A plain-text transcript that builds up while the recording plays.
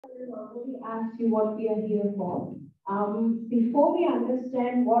Normally ask you what we are here for. Before we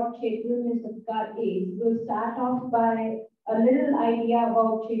understand what Shatrunjay Satkar is, we'll start off by a little idea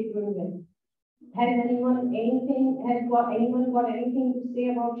about Shatrunjay. Has anyone got anything to say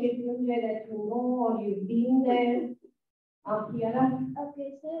about Shatrunjay that you know or you've been there? Kiara? Okay,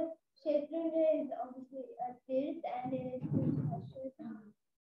 so Shatrunjay is obviously a tirth and it is special.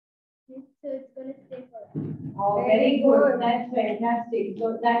 So it's going to stay for us. Oh, very good. That's fantastic.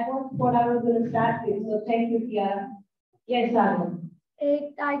 So that was what I was going to start with. So thank you, Kiara. Yes, Arun.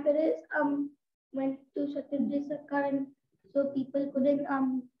 A tiger is went to Shatrunjay Satkar and so people couldn't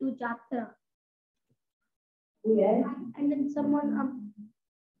do jatra. Yes. And then someone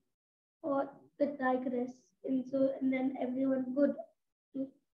fought the tigress and then everyone could do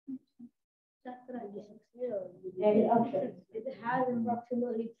jatra. It has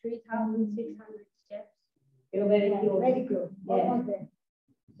approximately 3,600 steps. You're very close. Very close. Yes.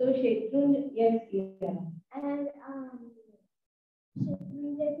 So Shatrunjay, yes, yeah. And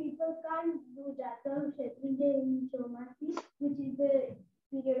Shatrunjay people can't do jatra Shatrunjay in Chomasi, which is the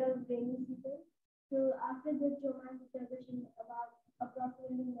period of rainy season. So after the Chomasi celebration, about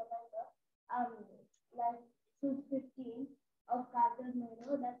approximately November, like 15 of Kartik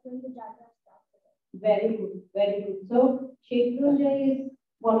Mehra, that's when the jatra starts. Very good, very good. So Shatrunjay is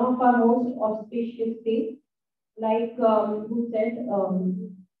one of our most auspicious days. Like who said,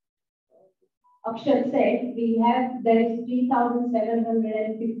 Akshat said, there is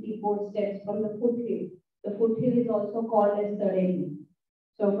 3,754 steps from the foothill. The foothill is also called as Sareli.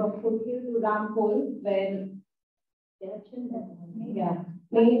 So from foothill to Rampol, where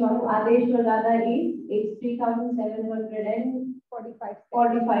main to Adeshwar Dada is, it's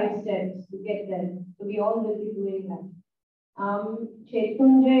 3,745 steps to get there. So we all will be doing that.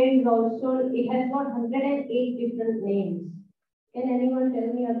 Shatrunjay is also, it has got 108 different names. Can anyone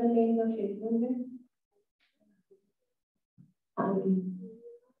tell me other names of Shatrunjay?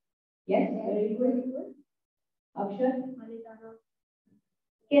 Yes, very good. Akshat?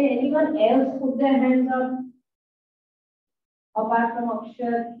 Can anyone else put their hands up? Apart from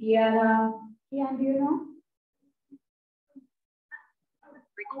Akshat, Kiara? Yeah, do you know?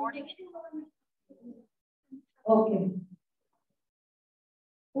 Recording. Okay.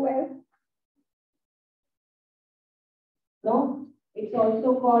 Who else? No? It's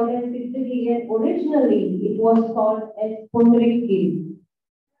also called as Siddhagiri. Originally, it was called as Pundarikgiri.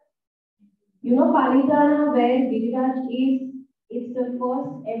 You know Palitana, where Giriraj is, it's the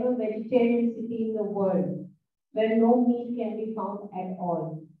first ever vegetarian city in the world, where no meat can be found at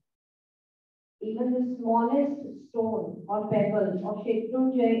all. Even the smallest stone or pebble of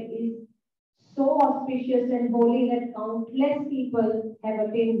Shatrunjay is so auspicious and holy that countless people have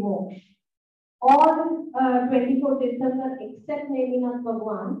attained moksha. All 24 Tirthankar except Neminath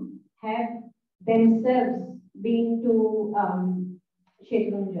Bhagwan have themselves been to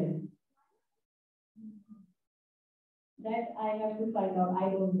Shatrunjay. That I have to find out.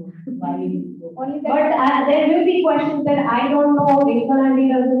 I don't know why it is so. But there will be questions that I don't know, Vinkanandi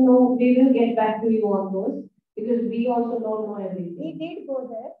doesn't know. We will get back to you on those because we also don't know everything. He did go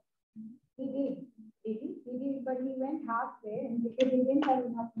there. He did. He did, but he went halfway and because he didn't have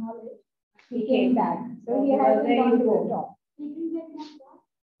enough knowledge, he came back. So he hasn't gone to the top.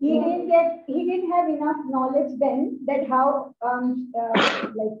 He didn't have enough knowledge then that how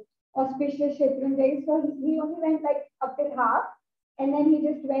like auspicious Shatrunjay is. So he only went like up till half and then he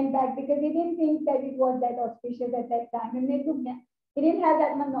just went back because he didn't think that it was that auspicious at that time and he didn't have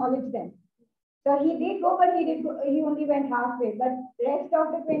that much knowledge then. So he did go, but he only went halfway. But rest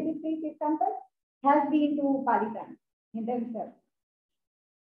of the 23 Tirthankars has been to Palitana in themselves.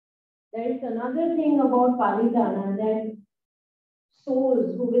 There is another thing about Palitana that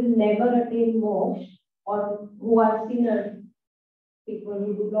souls who will never attain moksha or who are sinners, people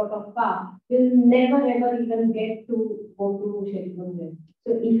who do a lot of pap, will never ever even get to go to Shatrunjay.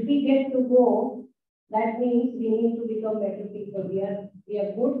 So if we get to go, that means we need to become better people. We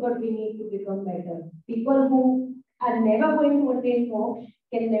are good, but we need to become better. People who are never going to attain moksha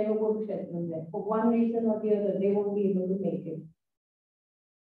can never go to Shatrunjay. For one reason or the other, they won't be able to make it.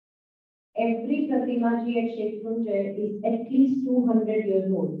 Every Pratimaji at Shatrunjay is at least 200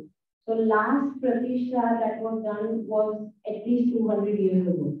 years old. So last Pratishtha that was done was at least 200 years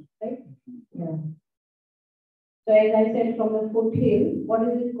ago, right? Yeah. So as I said, from the foothill, what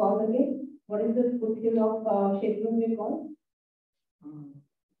is it called again? What is the foothill of Shatrunjay called?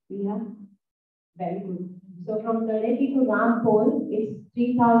 Yeah. Very good. So from Tareki to Rampol, it's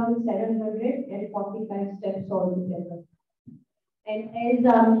 3,745 steps altogether. And as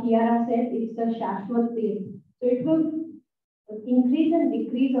Kiara said, it's a Shashwat Tirth. So it will So increase and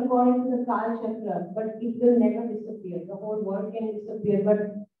decrease according to the Kal Chakra, but it will never disappear. The whole world can disappear, but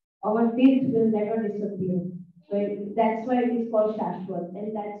our faith will never disappear. So that's why it is called Shashwat,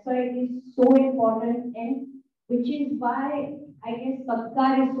 and that's why it is so important, and which is why I guess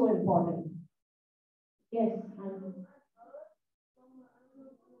Satkar is so important. Yes.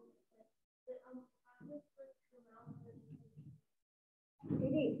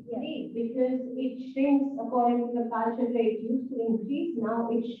 Because it shrinks according to the culture. It used to increase, now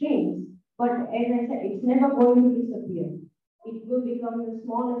it shrinks. But as I said, it's never going to disappear. It will become the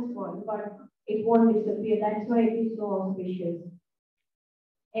smallest one, but it won't disappear. That's why it is so auspicious.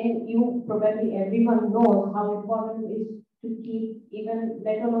 And you probably everyone knows how important it is to keep even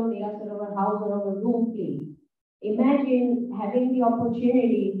let alone the rest of our house or our room clean. Imagine having the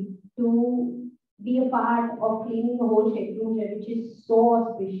opportunity to be a part of cleaning the whole Shatrunjay, which is so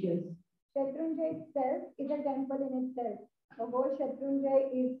auspicious. Shatrunjay itself is a temple in itself. The whole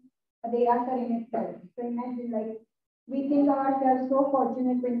Shatrunjay is a Derasar in itself. So imagine, like, we think ourselves so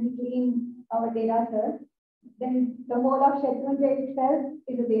fortunate when we clean our Derasar, then the whole of Shatrunjay itself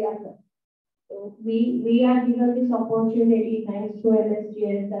is a Derasar. So we are given this opportunity thanks to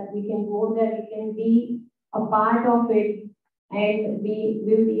MSGS that we can go there, we can be a part of it, and we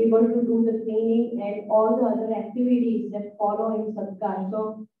will be able to do the cleaning and all the other activities that follow in Satkar.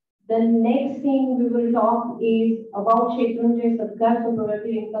 So the next thing we will talk is about Shatrunjay Satkar. So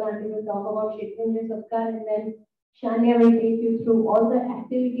probably Rinka will talk about Shatrunjay Satkar, and then Shania will take you through all the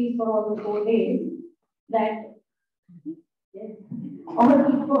activities for all the 4 days. That yes, all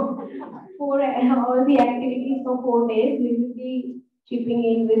the activities for 4 days we will be chipping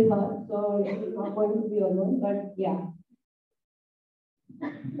in with her. So it's not going to be alone, but yeah.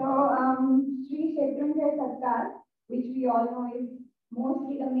 So Shri Shatrunjay Satkar, which we all know is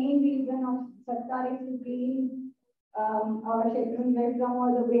mostly the main reason of Satkar is to clean our Shatrunjay from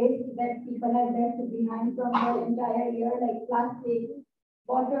all the waste that people have left behind from the entire year, like plastic,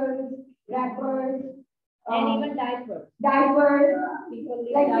 bottles, wrappers, and even diapers. People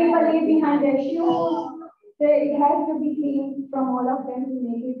leave behind their shoes. So it has to be clean from all of them to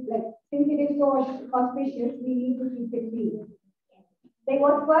make it, like, since it is so auspicious, we need to keep it clean. They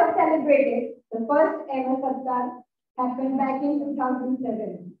was first celebrated, the first ever Satkar happened back in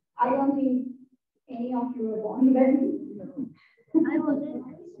 2007. I don't think any of you were born then. I wasn't.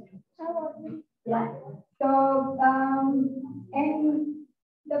 Yeah. So, and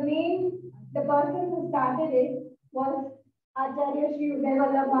the person who started it was Acharya Shri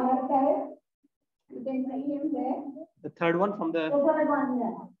Maharaj Sahib. You can see him there. The third one from the... The third one,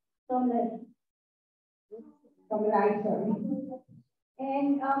 yeah. From the right, sorry.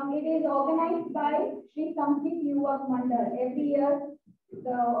 And it is organized by Shri Samkit Yuvak Mandal. Every year, it is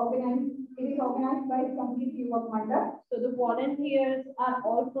organized by Samkit Yuvak Mandal. So the volunteers are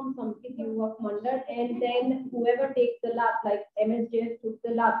all from Samkit Yuvak Mandal, and then whoever takes the lab, like MSJS took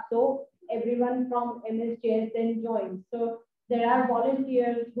the lab, so everyone from MSJS then joins. So there are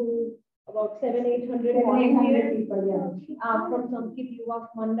volunteers who, about 700-800 volunteers people, yeah. From Samkit Yuvak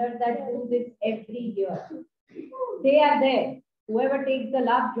Mandal that do this every year. They are there. Whoever takes the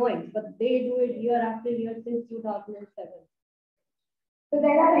lab joins, but they do it year after year since 2007. So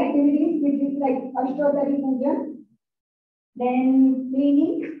there are activities which is like Ashtodhari Puja, then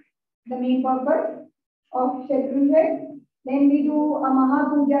cleaning, the main purpose of Shatrunjay. Then we do a Maha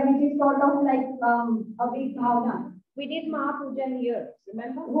Puja, which is sort of like a big bhavna. We did Maha Puja here,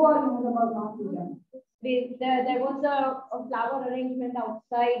 remember? Who all knows about Maha Puja? There was a flower arrangement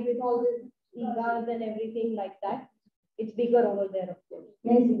outside with all the eagles and everything like that. It's bigger over there, of course.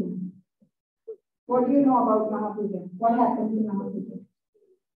 Yes. What do you know about Maha Puja? What happens in Maha Puja?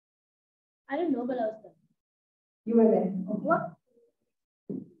 I don't know, but I was there. You were there. Okay. What?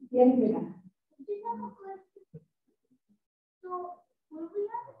 Yes, Vina. So, will we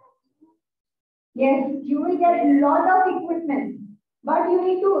have? Yes, you will get a lot of equipment. But you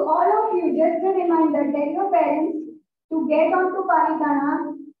need to, all of you, just a reminder, tell your parents to get onto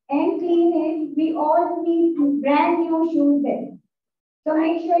Palitana and clean it. We all need brand new shoes there. So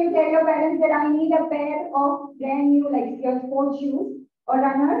make sure you tell your parents that I need a pair of brand new, like your sports shoes or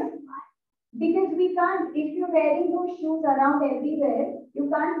runners. Because we can't, if you're wearing those shoes around everywhere, you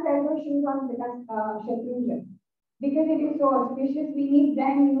can't sell those shoes on Shatrunjay. Because it is so auspicious, we need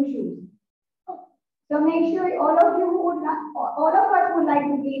brand new shoes. So make sure all of us would like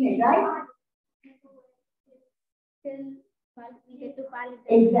to clean it, right? Till we get to Pali.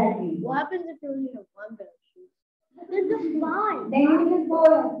 Exactly. What happens if you only have one pair of shoes? Then just fine. Then you just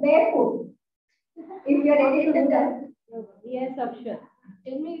go barefoot. If you're ready to do that. Yes, Akshay.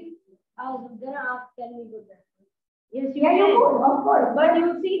 Tell me, I was gonna ask, can we go there? Yes, you Yeah, you can. could, of course. But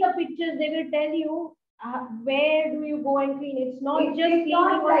you see the pictures, they will tell you where do you go and clean. It's not just cleaning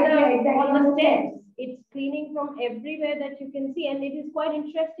not like, on the steps. steps. It's cleaning from everywhere that you can see. And it is quite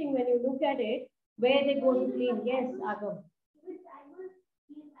interesting when you look at it, where they go to clean. Yes, Agam.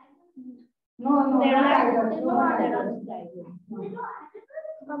 No, There are tigers. tigers.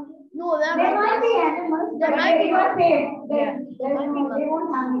 No, there There might might be animals, There but might be. you are safe. Yeah. They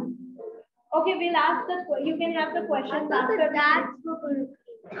won't harm you. Okay, we'll ask you can have the questions after.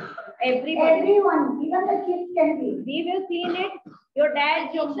 Everybody. Everyone, even the kids can clean. We will clean it. Your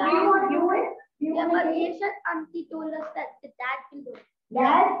dad, your Do you want mom, to do it? Do you Yeah, want to but do it? Asian auntie told us that the dad can do it.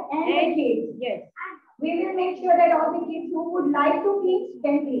 Dad and the kids. Yes. We will make sure that all the kids who would like to clean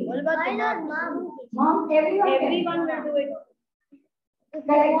can clean. What about the mom? Mom, everyone Everyone will do it. can.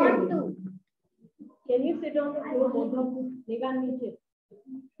 Correct. Can you sit on the floor, both of you? Nigan niche.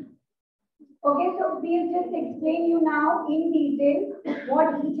 Okay, so we'll just explain you now in detail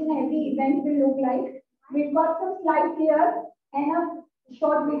what each and every event will look like. We've got some slides here and a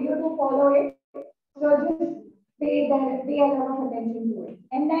short video to follow it. So just pay a lot of attention to it.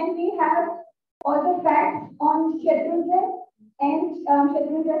 And then we have all the facts on Shatrunjay and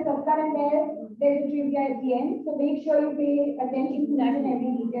Shatrunjay, Satkar, and there's a trivia at the end. So make sure you pay attention to each and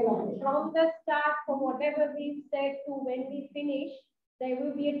every detail of it. From the start, from whatever we said to when we finish, there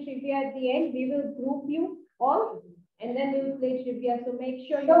will be a trivia at the end. We will group you all and then we will play trivia. So make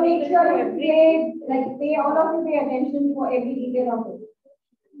sure you pay all of you pay attention for every detail of it.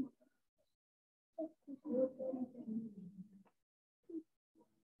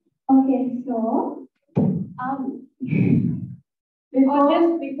 Okay, so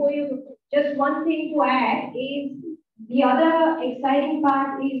just one thing to add is the other exciting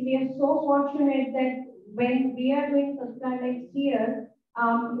part is we are so fortunate that when we are doing Satkar next year,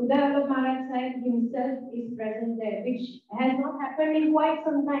 Uday Maharaj Sahib himself is present there, which has not happened in quite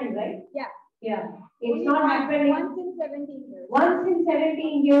some time, right? Yeah. Yeah. It's not happened once in 17 years. Once in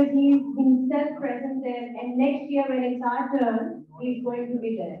 17 years, he is himself present there, and next year when it's our turn, he's going to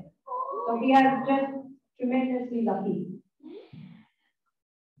be there. So we are just tremendously lucky.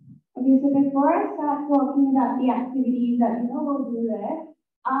 Okay, so before I start talking about the activities that we'll do there,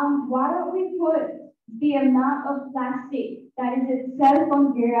 why don't we put the amount of plastic that is itself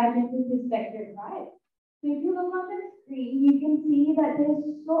on Giraj into perspective, right? So if you look on the screen, you can see that there's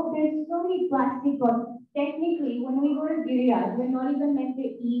so many plastic bottles. Technically, when we go to Giraj, we're not even meant to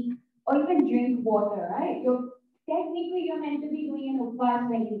eat or even drink water, right? You're meant to be doing an upvas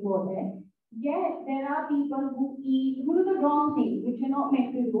when you go there. Yet there are people who do the wrong things, which you're not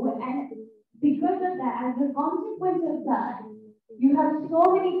meant to do, and because of that, as a consequence of that, you have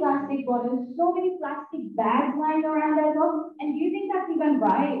so many plastic bottles, so many plastic bags lying around as well. And do you think that's even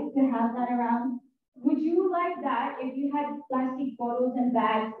right to have that around? Would you like that if you had plastic bottles and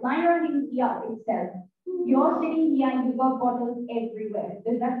bags lying around in here itself? You're sitting here and you've got bottles everywhere.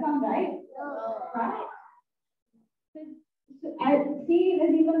 Does that sound right? Right? So I see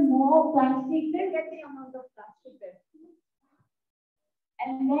there's even more plastic there. Get the amount of plastic there.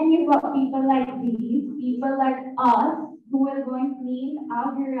 And then you've got people like these, people like us, who will go and clean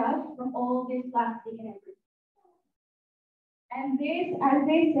our garage from all this plastic and everything. And this, as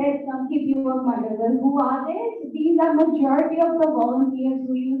they said, some people of Mandala, who are they? These are majority of the volunteers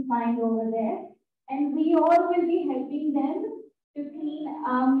who you find over there. And we all will be helping them to clean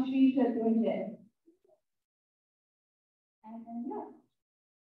Shri Shatrunjay. And then, yeah.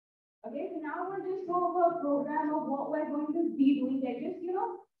 Okay, so now we'll just go over a program of what we're going to be doing there. Just,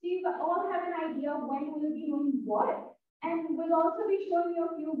 so you all have an idea of when we'll be doing what. And we'll also be showing you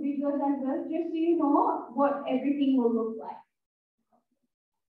a few videos as well, just so you know what everything will look like.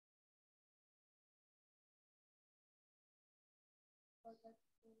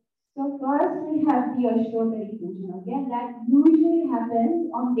 So first we have the Ashotari Pujan. Again, that usually happens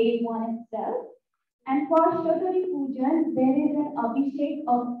on day one itself. And for Shatrunjay Pujan, there is an abhishek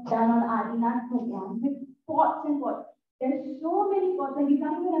done on Adinath Bhagwan with pots and pots. There's so many pots, and you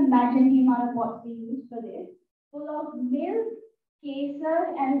can't even imagine the amount of pots they use for this. Full of milk,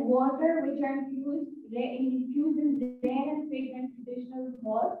 kesar, and water, which are infused in rare and fragrant traditional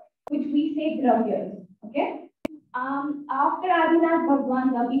balls, which we say dravyas. Okay? After Adinath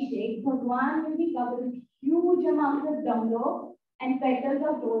Bhagwan's abhishek, Bhagwan will be covered with huge amounts of damlo and petals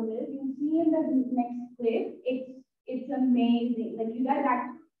of roses. You see in the next clip, it's amazing. Like you guys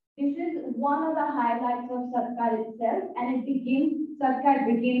this is one of the highlights of Satkar itself, and Satkar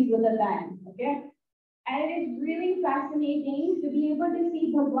begins with a bang, okay? And it is really fascinating to be able to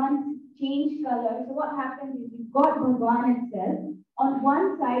see Bhagwan change color. So what happens is you've got Bhagwan itself. On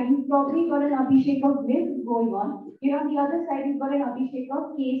one side, you've probably got an abhishek of milk going on. You know, the other side you've got an Abhishek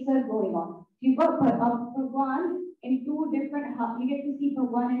of Kesar going on. You've got Bhagwan in two different, you get to see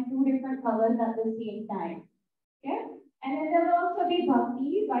Bhagwan in two different colors at the same time. Okay? And then there will also be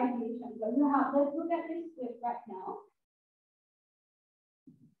Bhakti by Shri. So let's look at this clip right now.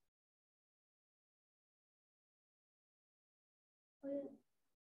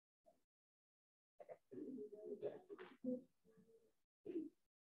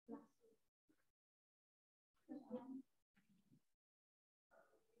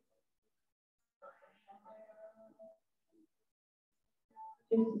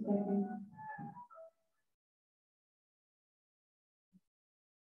 Just a second.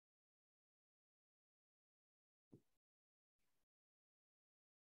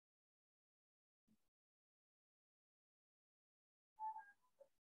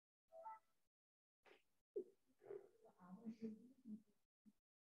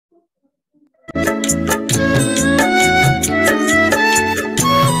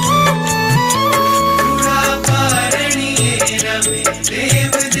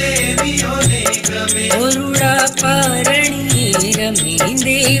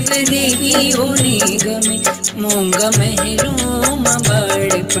 देव देवियों ने गमे मोंग महलों में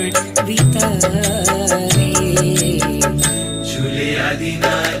बाड़पण बितारे झूले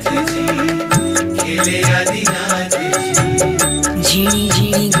आदिनाथ जी खेले आदिनाथ जी झिणी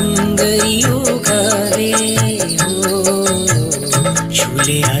झिणी घुंघरियों गावे हो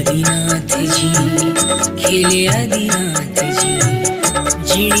झूले आदिनाथ जी खेले आदिनाथ जी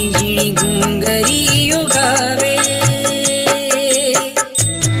झिणी झिणी घुंघरियों गावे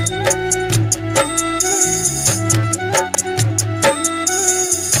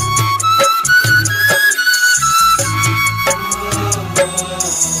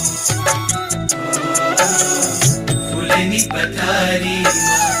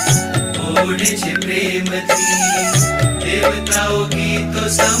देवताओं की तो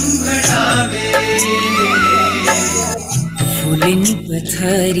संभळावे फूलनी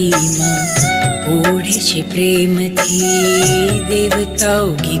पथारी मां ओढ़े छे प्रेम थी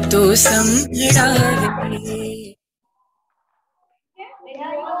देवताओं की तो संभळावे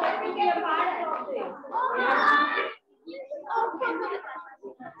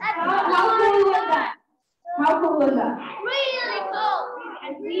How cool was that? Really cool.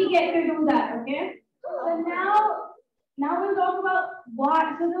 And we get to do that, okay? So now we'll talk about what.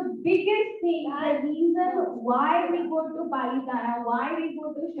 So the biggest thing, the reason why we go to Palitana, why we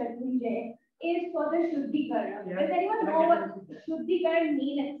go to Shatrunjay is for the Shuddhikaran. Does anyone know what Shuddhikaran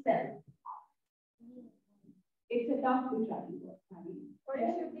means itself? It's a tough Gujarati word. What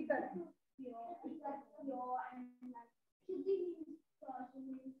is Shuddhikaran? Pure and like Shuddhi means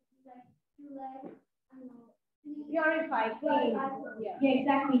purify, clean. Yeah,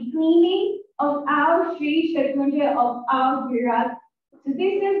 exactly. Cleaning of our Shri Shatrunjay, of our Virat. So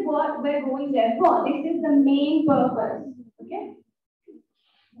this is what we're going there for. This is the main purpose. Okay?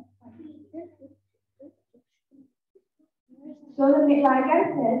 So like I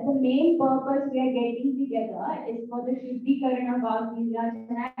said, the main purpose we are getting together is for the Shuddhikaran of our Virat.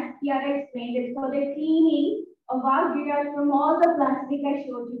 And as Kiara explained, it's for the cleaning of our Virat from all the plastic I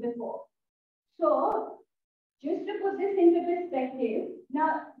showed you before. So, just to put this into perspective,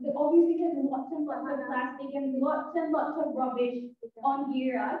 now obviously there's lots and lots of plastic and lots of rubbish on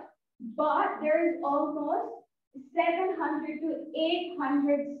Giriraj, but there is almost 700 to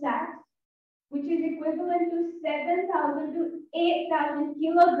 800 sacks, which is equivalent to 7,000 to 8,000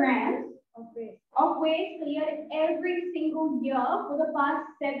 kilograms of waste cleared every single year for the past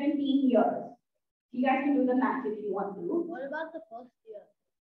 17 years. You guys can do the math if you want to. What about the first year?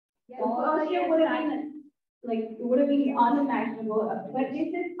 The first year would have been it would have been unimaginable. But this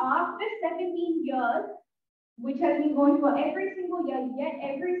is after 17 years, which has been going for every single year, yet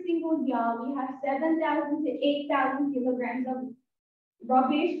every single year we have 7,000 to 8,000 kilograms of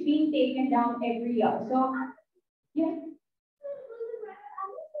rubbish being taken down every year. So, yeah.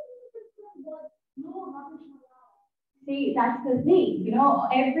 See, that's the thing,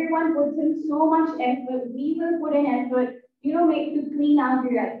 everyone puts in so much effort. We will put in effort, make to clean our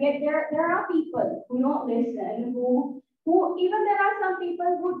area. Yet there are people who don't listen, who even there are some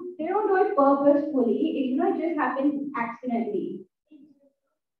people who they don't do it purposefully. It just happens accidentally.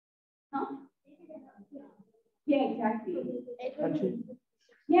 Huh? Yeah, exactly.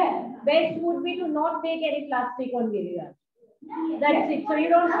 Yeah. Best would be to not take any plastic on Giriraj. That's it. So you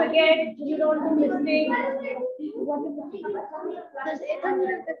don't forget, you don't do mistakes. There's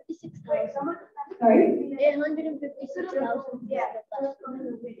 856,000. Sorry? 856,000. Yeah.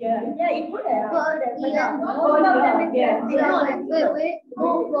 Yeah, it would have. Per year. Yeah. Wait.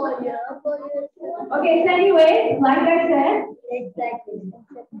 Per year. Okay, so anyway, like I said, Exactly.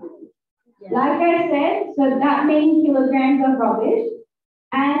 so that many kilograms of rubbish.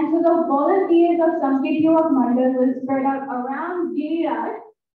 And so the volunteers of Sanketyu Mandal will spread out around Giriraj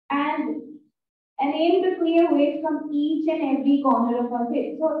and aim to clear waste from each and every corner of our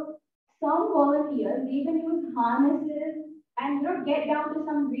pit. So some volunteers even use harnesses and get down to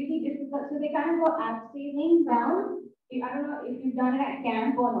some really difficult. So they kind of go abseiling down. I don't know if you've done it at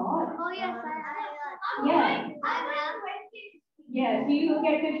camp or not. Oh yes, I Yeah. have. Yeah, so you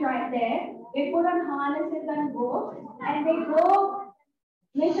get to try it there. They put on harnesses and ropes and they go,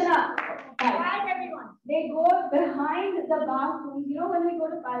 listen up. Guys. Everyone. They go behind the bathrooms. You know, when we go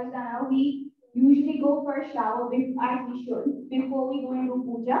to Palestine, we usually go for a shower, as we should, before we go into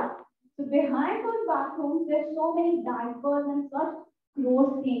puja. So behind those bathrooms, there's so many diapers and such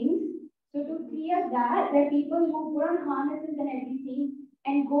gross things. So to clear that, there are people who put on harnesses and everything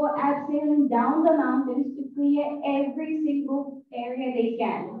and go abseiling down the mountains to clear every single area they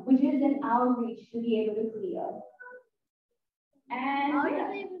can, which is in our reach to be able to clear. And How do yeah.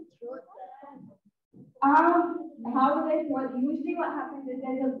 they even throw it? How do they throw it? Usually what happens is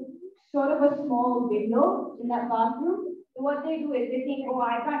there's a sort of a small window in that bathroom. So what they do is they think, oh,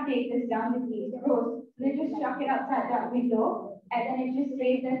 I can't take this down, this needs gross. So they just chuck it outside that window and then it just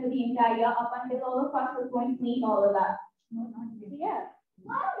stays there for the entire year up until all of us will go and clean all of that. So, yeah.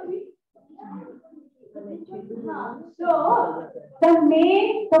 So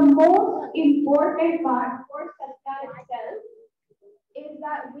the most important part for Satkar itself is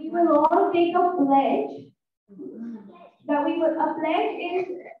that we will all take a pledge. A pledge is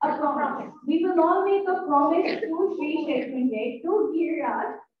a promise. We will all make a promise to Shri Shatrunjay, to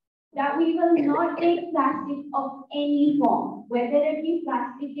Giriraj, that we will not take plastic of any form, whether it be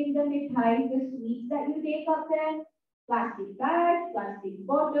plastic in the mithai, the sweets that you take up there, plastic bags, plastic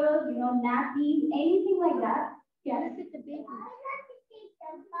bottles, nappies, anything like that. Yes.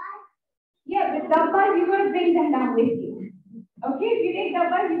 Yeah, but dabbas, you got to bring them down with you. Okay, if you take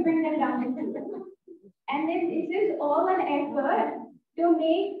dabbas, you bring them down with you. And then this is all an effort to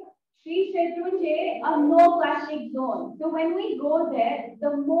make Shri Shatrunjay a no plastic zone. So when we go there,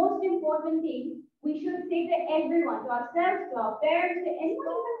 the most important thing we should say to everyone, to ourselves, to our parents, to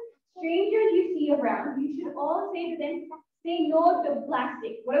anyone, strangers you see around, you should all say to them, say no to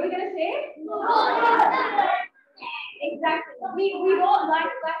plastic. What are we going to say? No. Exactly. We don't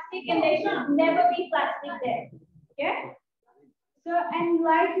like plastic and there should never be plastic there. Okay? So, and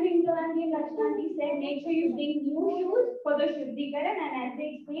like Ringalanji and Lachlanji said, make sure you bring new shoes for the Shuddhikaran, and as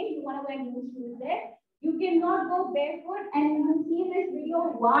they explained, you want to wear new shoes there. You cannot go barefoot, and you will see in this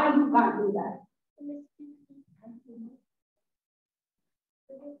video why you can't do that.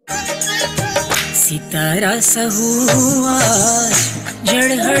 सितारा सहुआ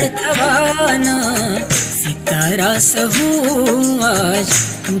जड़हड़ थवाना सितारा सहुआ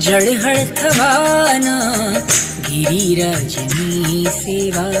जड़हड़ थवाना गिरिराजनी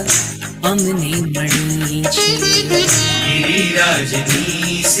सेवा अमने मळी छे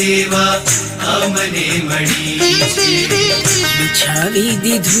गिरिराजनी सेवा अमने मळी छे बिछावी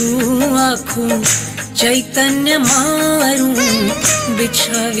दीधुं आखुं चैतन्य मारूं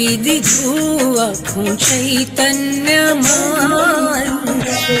बिछावी दीधुं आखुं चैतन्य मारूं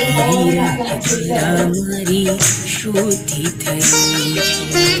गिरिराज मारी शुद्धि थई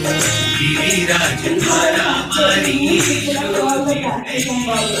गिरिराज मारा मारी शुद्धि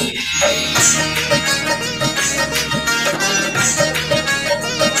थई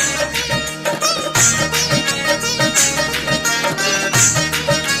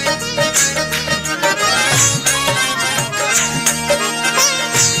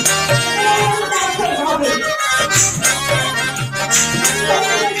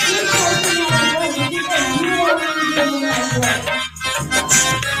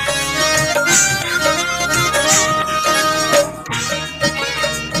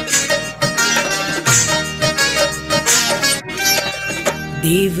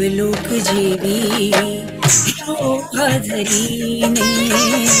देवलोक जेवी शोभा धरीने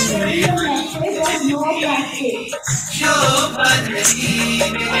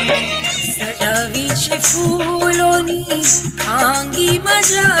सजावी छे फूलोनी आंगी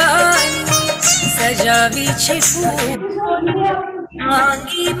मजानी सजावी छे फूलोनी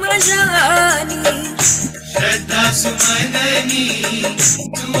आंगी मजानी श्रद्धा सुमननी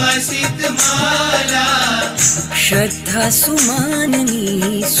सुवासित माला श्रद्धा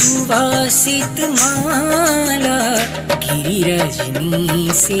सुमननी सुवासित माला गिरिराजनी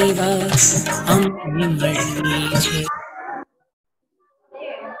सेवा अमने मळी छे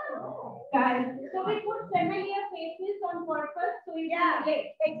Guys, so we put familiar faces on purpose so you can relate.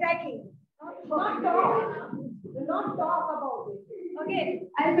 Exactly. Not talk. Do not talk about it. Okay,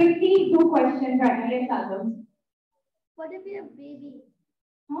 I'll quickly do questions right now. Yes, Adam. What if you have baby?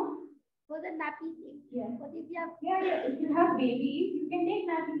 Huh? For the nappy thing. Yeah. What if you have Yeah. If you have babies, you can take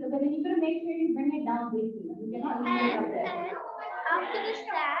nappies, but then you gotta make sure you bring it down with you. You cannot leave it up there. and after the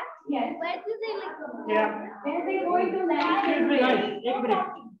snack, Yes. where do they like go? Yeah. Then they go into nappy. Excuse me, guys. Take a break.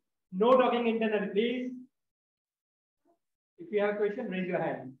 No talking internally, please. If you have a question, raise your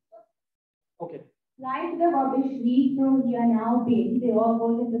hand. Okay. Like the rubbish we throw here now, baby, they all go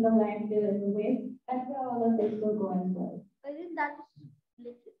into the landfill and the waste. That's where all of this will go as well. Isn't that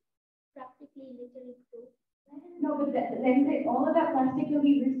practically literally true? No, but then all of that plastic will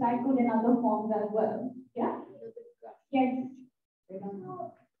be recycled in other forms as well. Yeah? Yes.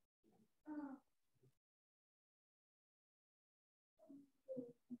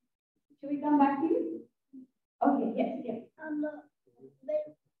 Should we come back to you? Okay, yes.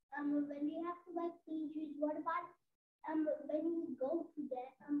 When we have to buy clean shoes, what about when we go to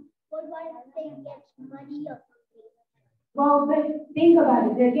there, what about if they get muddy or something? Well, but think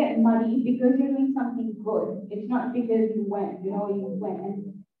about it. They get muddy because you're doing something good. It's not because you went and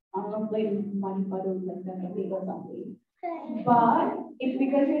I don't know, played with muddy puddles like that or something. But it's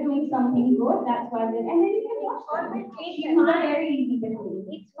because you're doing something good. That's why and then you can wash them. Shoes are very easy to clean.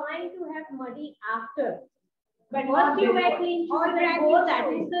 It's fine to have muddy after. But Not once you wear before. clean shoes and go, that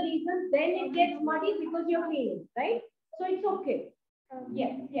is the reason. Then it gets muddy because you're cleaning, right? So it's okay.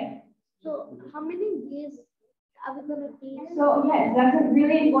 Yes. So how many days are we gonna clean? So yes, that's a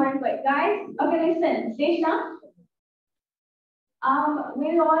really important point. Guys, okay, listen, Deshna.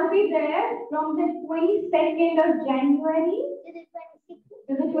 We'll all be there from the 22nd of January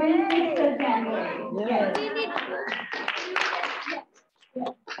to the 26th of January. Yes.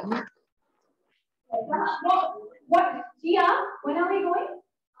 What? Gia, when are we going?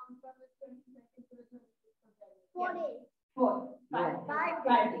 4 days.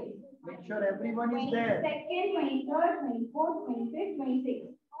 5 days. Make sure everyone is there. 22nd, 23rd, 24th, 25th,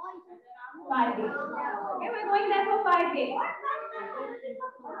 26th. 5 days. Okay, we're going there for 5 days.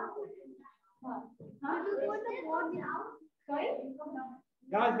 Sorry?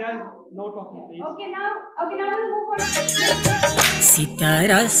 Guys, no talking, please. Okay, now we'll move on.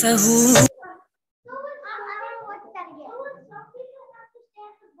 Sitara Sahu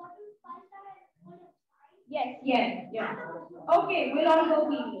Yes. Okay, we'll all go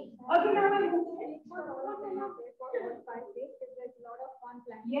pee. Okay, now we'll move.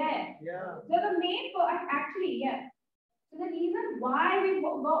 Yeah. So the main, actually, yeah. So the reason why we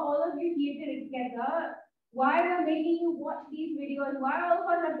got all of you here together, why we're making you watch these videos, why all of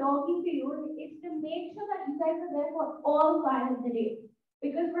us are talking to you, is to make sure that you guys are there for all 5 of the day.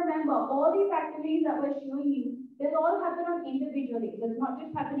 Because remember, all these activities that we're showing you, they'll all happen on individual days. It's not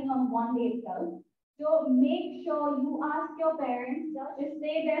just happening on one day itself. So make sure you ask your parents to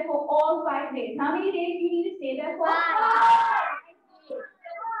stay there for all 5 days. How many days do you need to stay there for? 5.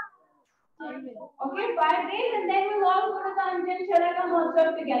 Okay, 5 days, and then we'll all go to the Anjan Sharaka Mahotsav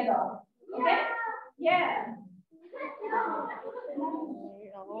together. Okay? Yeah.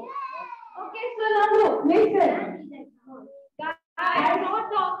 Okay, so now look, listen. Guys, I'm not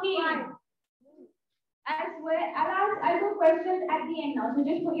talking. I'll do questions at the end now, so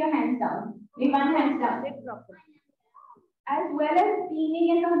just put your hands down. Leave one hands down. As well as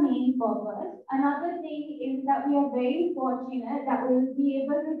cleaning is our main purpose, another thing is that we are very fortunate that we will be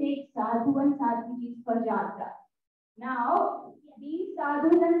able to take sadhu and sadhujis for jatra. Now, these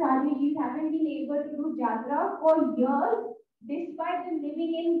sadhus and sadhujis haven't been able to do jatra for years, despite them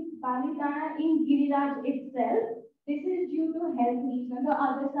living in Palitana in Giriraj itself. This is due to health reasons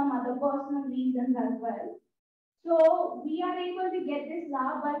or some other personal reasons as well. So we are able to get this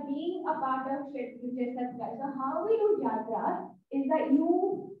now by being a part of Shri, Satkar. So how we do jatra is that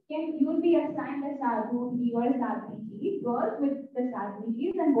you'll be assigned a sadhu, you are a sadhuji, girls with the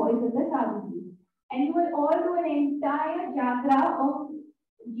sadhujis and boys with the sadhujis. And you will all do an entire jatra of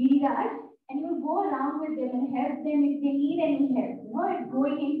Giriraj and you will go around with them and help them if they need any help. You know, if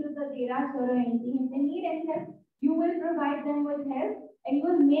going into the deras or anything, if they need any help, you will provide them with help and you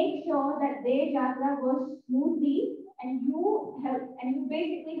will make sure that their jatra goes smoothly and you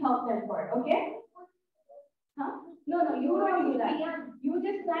basically help them for it, okay? Huh? No, you don't do that. You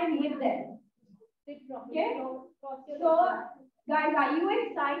just sign with them. Okay? So, guys, are you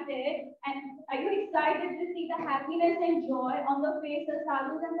excited? And are you excited to see the happiness and joy on the faces of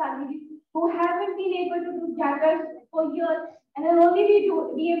sadhus and sadhujis who haven't been able to do jatras for years and will only be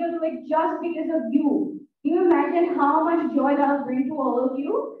able to do it just because of you? Can you imagine how much joy that will bring to all of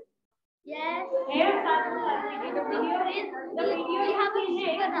you? Yes. Here, the video you have seen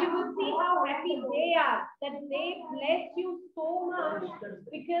next, you will see how happy they are that they bless you so much.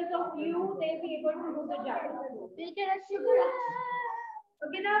 Because of you, they'll be able to do the job. We can sugar.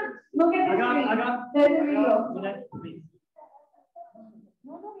 Okay, now look at this video. There's a video. Please.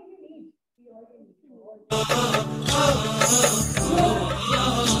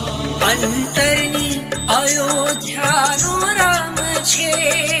 અંતરની અયોધ્યાનો રામ છે,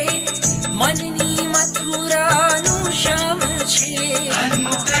 મનની મથુરાનું શ્યામ છે.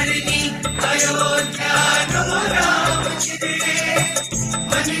 અંતરની અયોધ્યાનો રામ છે,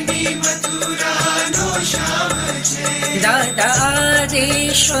 મનની મથુરાનો શ્યામ છે. દાદા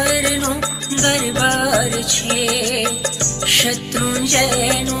આદેશ્વરનો દરબાર છે,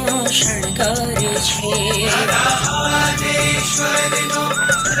 શત્રુંજયનો શણગાર છે. આદેશ્વરનો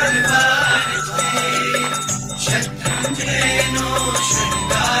દરબાર છે, શત્રુંજયનો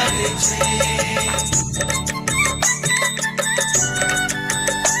શણગાર છે.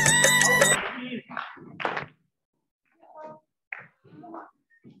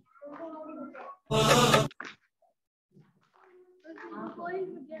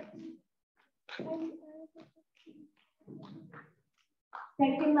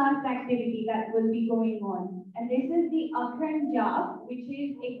 Second last activity that will be going on. And this is the Akhand job, which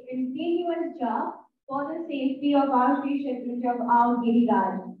is a continuous job for the safety of our Shri Shatrunjay of our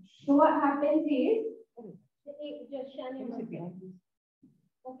Giriraj. So what happens is,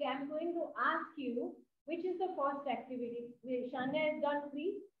 okay, I'm going to ask you, which is the first activity? Shania has done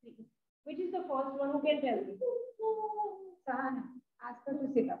three. Which is the first one? Who can tell me? Sahana, ask her to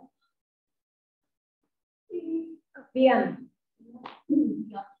sit up. Vian.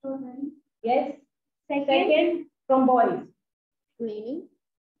 Yes. Second from boys. Cleaning.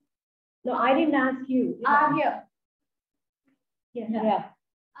 No, I didn't ask you. Here. Yes. Yeah.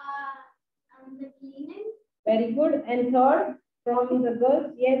 The cleaning. Very good. And third from the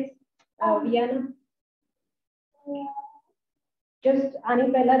girls. Yes. Viana. Just Ani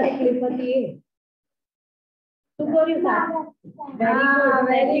pehla se clip hati hai. Super you have. Very good.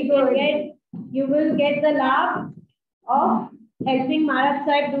 Very good. You will get the laugh of helping Maharaj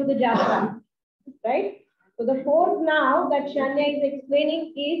side do the job. Right? So the fourth now that Shania is explaining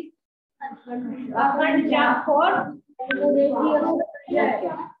is Akhand job for So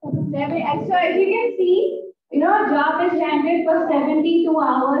as you can see, job is chanted for 72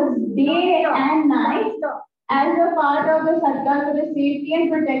 hours, day and night, as a part of the Satkar for the safety and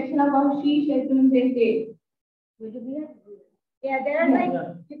protection of our Shri Shatrunjay state. Yeah, there are like,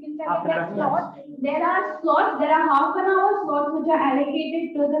 you can tell me that slots. There are slots, there are half-an-hour slots which are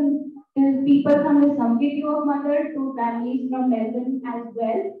allocated to the people from the Samkiti of Mother, to families from Melbourne as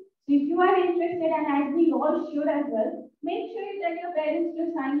well. So if you are interested, and as we all should as well, make sure you tell your parents to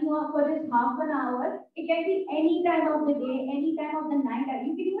sign you up for this half-an-hour. It can be any time of the day, any time of the night.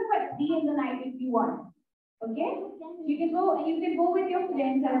 You can even put 3 in the night if you want. Okay? You can go with your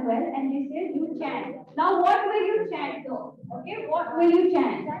friends as well, and this is you chant. Now what will you chant though? Okay, what will you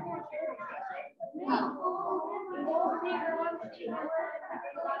chant?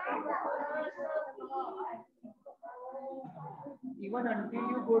 Even until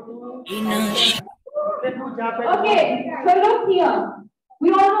you go to વિનાશ Okay, so look here. We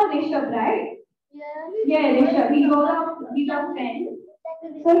all know Rishabh, right? Yeah, Rishabh. He's our friend.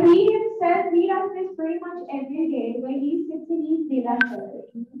 So he himself, he does this pretty much every day when he sits in his Dirasal,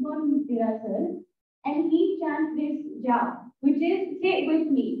 and he chants this jap, which is, say it with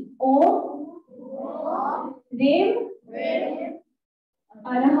me, Om, Rim,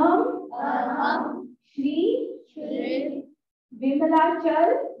 Arham, Shri, Vimalachal,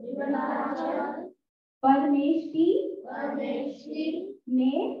 Parmeshti,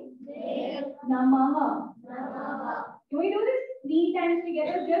 Ne, Namaha. Can we do this 3 times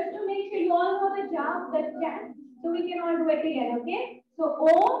together just to make sure you all know the jap, the chant, so we can all do it together, okay? So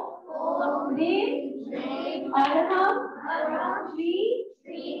Om, Rim, Arham, Shri,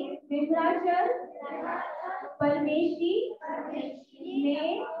 Vimalachal, Parmeshti, Ne,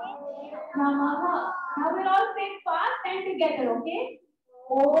 Namaha. Now we'll all say it fast and together, okay?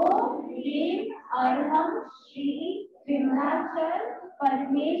 Om, Rim, Arham, Shri, Vimalachal,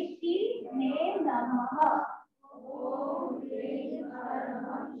 Parmeshti, Ne, Namaha. Om, Rim,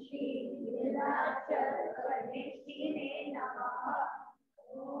 Arham, Shri, Vimalachal, Parmeshti, Ne, Namaha.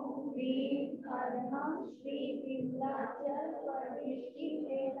 Om, Rim, Arham, Shri, Vimalachal, Parmeshti,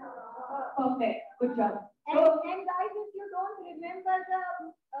 Ne, Namaha. Perfect. Good job. And guys, if you don't remember the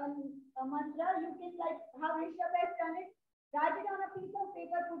mantra, you can, like how Rishabh has done it, write it on a piece of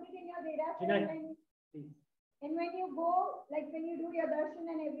paper, put it in your data, and when you go, like when you do your darshan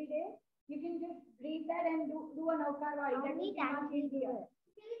and every day, You can just read that and do a Naukarwadi. That is much easier.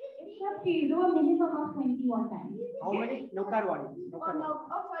 It's up to you. Do a minimum of 21 times. How many? Naukarwadi. Oh,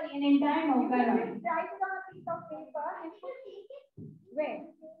 sorry, an entire You can Naukarwadi. just write it on a piece of paper and put where?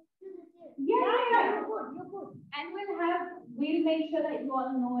 Yeah. You could. And we'll make sure that you all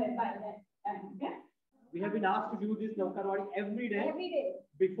know it by that time. Okay? We have been asked to do this Naukarwadi every day Every day.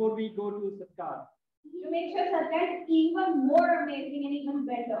 before we go to Satkar. To make sure that that's even more amazing and even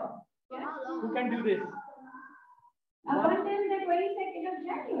better. Yeah? Who can do this? Up until the 22nd of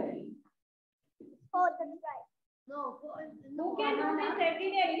January. Oh, that's right. No, Who can do this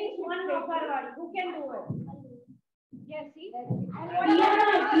every day? At least one Naukarwadi. Who can do it? Yes, see? Gia,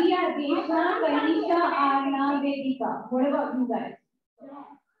 Desha, Kanisha, Arna, Vedika. What about you guys?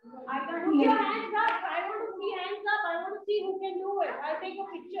 I can't Put hear. your hands up. I want to see hands up. I want to see who can do it. I'll take a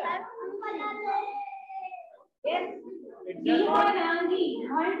picture. Yes. It's Deepa just one, and Andy,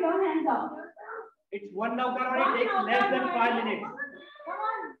 want your hands up. it's one Naukarwadi takes less than 5 minutes. Come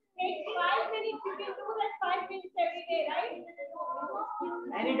on. Take 5 minutes. You can do that 5 minutes every day, right?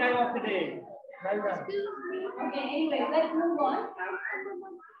 Any time of the day. Well done. Okay, anyway, let's move on.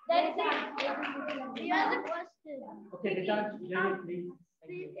 That's it. Here's a question. Okay, Deepak, Jenny, please.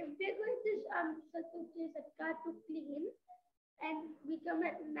 See, if we're going to Shatrunjay Satkar to clean and we come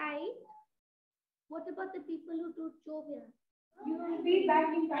at night, what about the people who do chovya? You will be back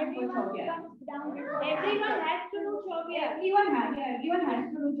in time for Chovya. Everyone has to do chovya. Everyone has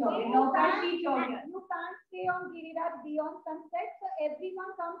to do Chovya. Naukashi Chovya. You can't stay on Giriraj beyond sunset, so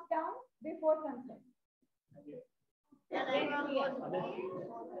everyone comes down before sunset.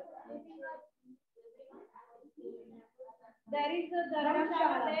 There is a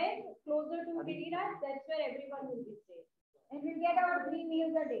Dharamshala there, closer to Giriraj. That's where everyone will be safe. And we'll get our 3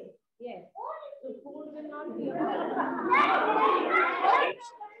 meals a day. Yes. So food will not be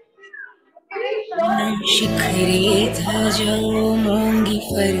शिखरे ध्वजो मोंगी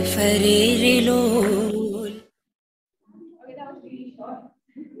फरफरे रिलोल. Okay, that was really short.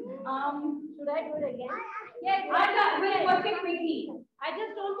 Should I do it again? Yes, we'll work it quickly. I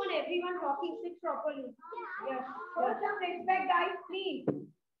just don't want everyone talking. Sit properly. Yes. Show some respect, guys, please.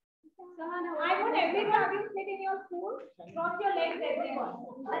 I want everyone to sit in your stool. Cross your legs, everyone.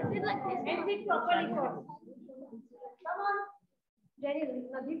 And sit properly first. Come on. Jenny,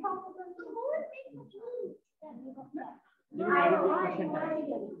 Nadeep,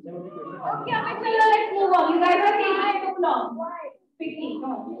 Okay, let's move on. You guys are taking too long. Quickly,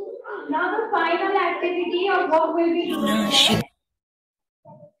 come on. Now the final activity of what we'll be doing.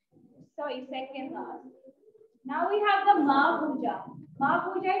 Sorry, second last. Now we have the Ma Puja. Ma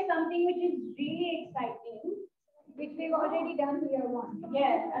Puja is something which is really exciting, Which we've already done here once.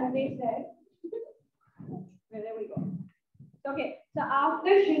 yes, as they said. Well, there we go. Okay, so after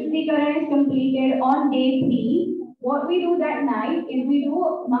Shuddhikaran is completed on day 3, what we do that night is we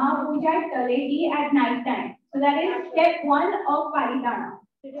do Ma Puja Taleti at night time. So that is step 1 of Paritana.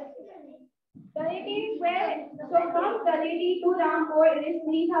 Taleti is where, so from Taleti to Rampur it is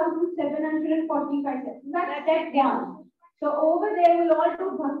 3,745 steps. That's step 1. So over there we'll all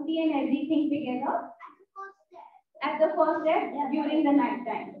do bhakti and everything together at the first step during the night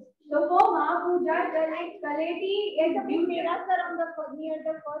time. So for Ma Puja, Taleti is There's a big terasser on the near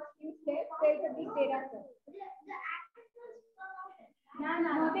the first few steps. There's a big terasser.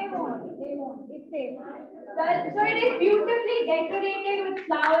 No, they won't. It's safe. So it is beautifully decorated with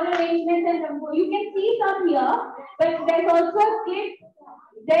flower arrangements and rangoli. You can see some here, but there is also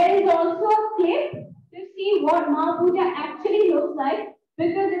a clip to see what Ma Puja actually looks like,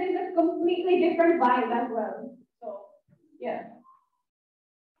 because it is a completely different vibe as well. So yeah.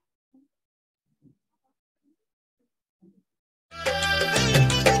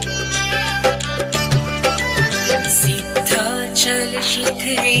 Siddhachal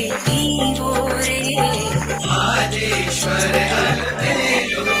शिखरे दीवोरे आदेश्वर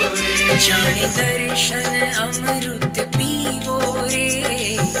जाने दर्शन अमृत पीवोरे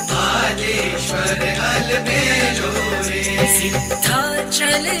आदेश्वर अलबेलोरे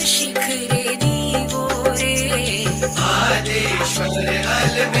सिद्धाचल शिखरे दीवोरे आदेश्वर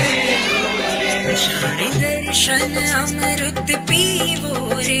अलबेलोरे जाने दर्शन अमृत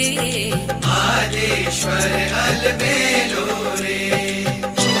पीवोरे आदेश्वर अलबेलोरे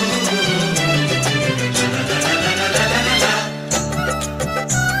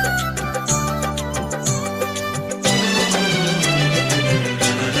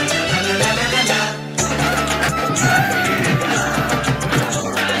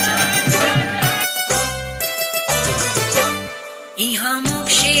यहाँ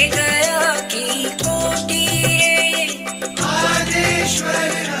मोक्षे गया की कोटि Adeshwar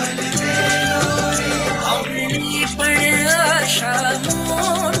अलबेलोरे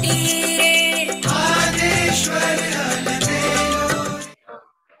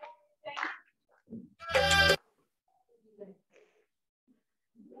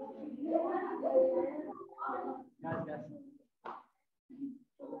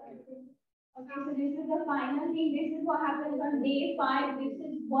is what happens on day 5. This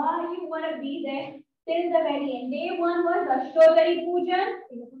is why you want to be there till the very end. Day 1 was Ashtotari Pujan.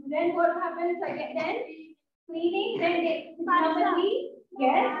 Then what happens again? Then cleaning. Then number 3.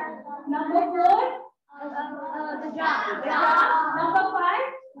 Yes. Number 4. The jar. Number 5.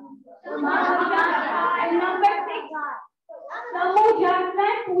 And number 6. Samujatra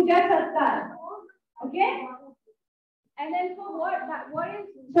Puja Satkar. Okay. And then for what is,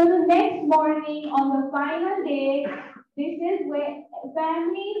 so the next morning on the final day, this is where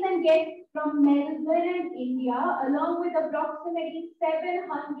families and guests from Melbourne and India, along with approximately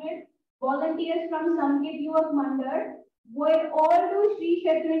 700 volunteers from Samgit Yuva Mandal, will all do Shri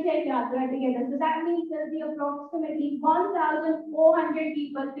Shatrunjay Yatra together. So that means there'll be approximately 1,400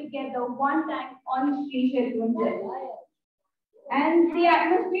 people together one time on Shri Shatrunjay. And the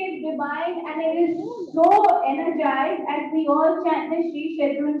atmosphere is divine and it is so energized as we all chant the Shri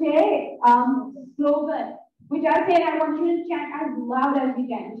Shatrunjay slogan, which I said I want you to chant as loud as we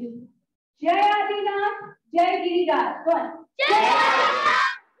can, which is Jai Adinath, Jai Giridhar. Go on.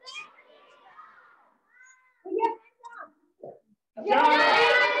 Jai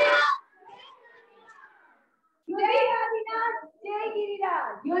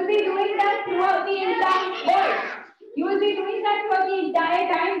You will be doing that throughout the entire world. You will be doing that throughout the entire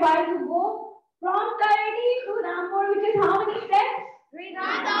time while you go from Karadi to Rampur, which is how many steps?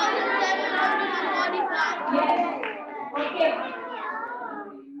 3,745. Yes. Okay.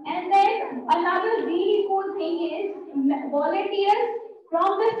 And then another really cool thing is volunteers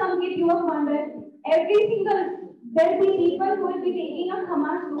from the Samgit Yuva Mandal. There will be people who will be taking a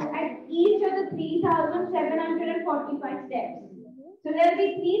Kamasu at each of the 3,745 steps. So there will be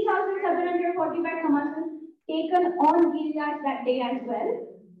 3,745 Kamasus taken on Giriraj that day as well.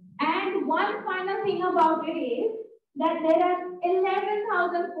 And one final thing about it is that there are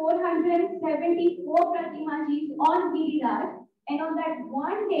 11,474 Pratimajis on Giriraj, and on that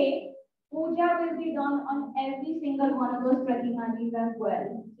one day, puja will be done on every single one of those Pratimajis as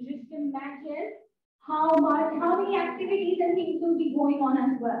well. So just imagine how many activities and things will be going on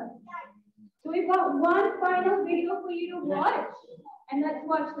as well. So we've got one final video for you to watch, and let's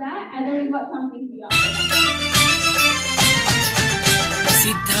watch that, and then we've got something for you.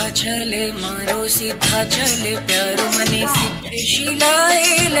 सीधा चले मारो सीधा चले प्यारो मने सीधे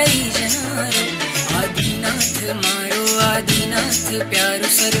शिलाए लई जारो आदिनाथ प्यारो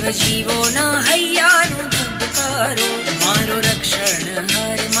सर्व जीवो ना हैयानु धबकारो मारो रक्षण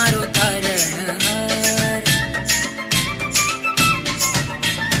हार मारो तारण हार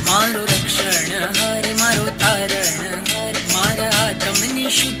मारो रक्षण हार मारो तारण हार मारा आत्मनि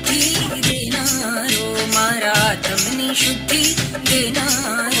शुद्धि देनारो मारा आत्मनि शुद्धि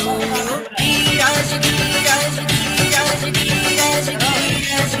देनारो गिरिराज गिरिराज गिरिराज गिरिराज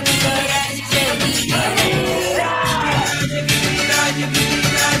गिरिराज गिरिराज जय गिरिराज गिरिराज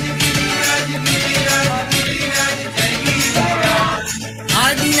गिरिराज गिरिराज गिरिराज गिरिराज जय गिरिराज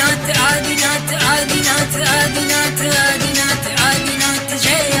आदिनाथ आदिनाथ आदिनाथ आदिनाथ आदिनाथ आदिनाथ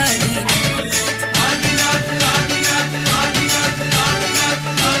जय आदिनाथ आदिनाथ आदिनाथ आदिनाथ आदिनाथ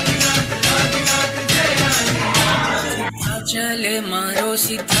आदिनाथ आदिनाथ जय आदिनाथ चले मारो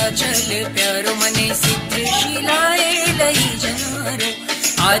सीधा चले प्यारो मने सिद्धे शिलाए लई जारो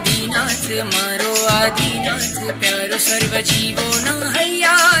आदिनाथ मारो आदिनाथ प्यारो सर्व जीवो न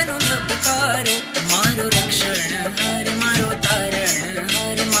हैयानु धबकारो मारो रक्षण हार मारो तारण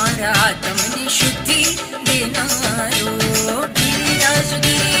हार मारा आत्मनि शुद्धि देनारो गिरिराज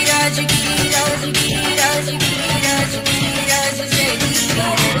गिरिराज गिरिराज गिरिराज गिरिराज गिरिराज जय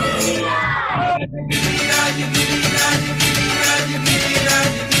गिरिराज गिरिराज गिरिराज गिरिराज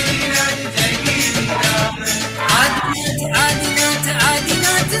गिरिराज गिरिराज जय गिरिराज आदिनाथ आदिनाथ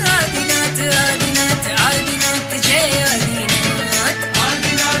आदिनाथ आदिनाथ आदिनाथ जय आदिनाथ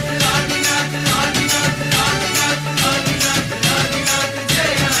आदिनाथ आदिनाथ आदिनाथ आदिनाथ आदिनाथ आदिनाथ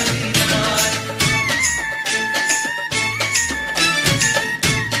जय Adinath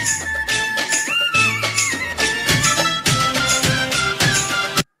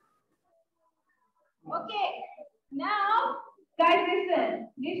Okay, now guys listen,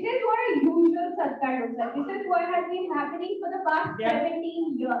 this is what a usual Satkar looks like. This is what has been happening for the past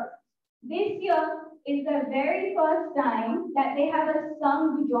 17 years. This year is the very first time that they have a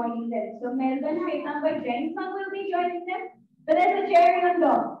song joining them. So Melbourne Shwetambar Jain song will be joining them, but there's a cherry on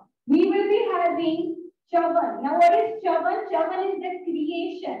top. We will be having Chavan. Now what is Chavan? Chavan is the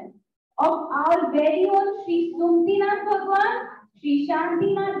creation of our very own Shri Sumtinath Bhagwan, Shri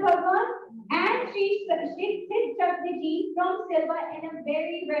Shantinath Bhagwan, and Shri Chakraji from silver in a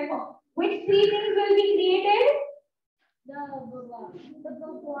very rare form. Which three things will be created?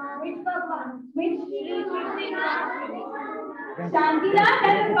 Which Bhagwan? Which Shri? Shantila,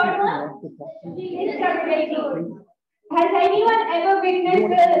 that's the third one. Is Chaturvedi. Has anyone ever witnessed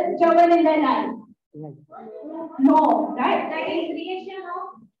the Chavan in their life? No, right? That is creation of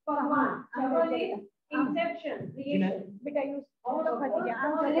Bhagwan. Chavan is inception, creation.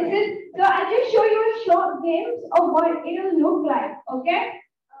 So I'll just show you a short glimpse of what it will look like, okay?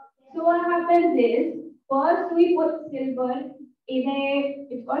 So what happens is, first we put silver in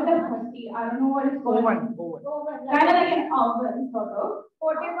it's called a bhasti. I don't know what it's called. Oven. Kind of like an oven, sort of.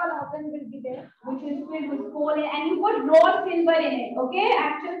 Portable oven will be there, which is filled with coal, and you put raw silver in it, okay?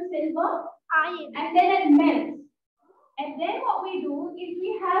 Actual silver. And then it melts. And then what we do is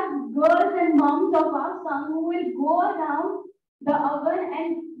we have girls and moms of our son who will go around the oven and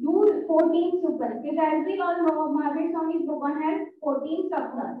do 14 supers. Because as we all know, Mahavir Swami's Bhagwan has 14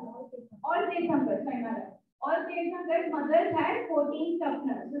 sapnas. All Tirthankars, all Tirthankars' mothers had 14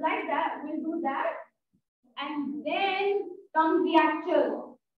 sapnas. So like that, we'll do that. And then comes the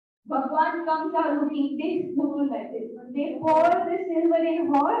actual. Bhagwan comes out looking like this. They pour the silver in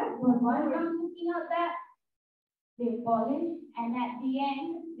hot. Bhagwan comes looking out that. They polish, and at the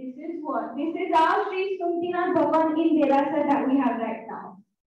end, this is what? This is our Shri Suntinath Bhagwan in Derasar that we have right now.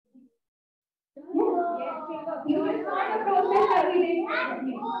 Yes. You just saw the process that we did. Huh?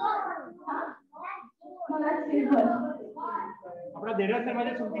 No, that's silver. આપણા દેરાસર માં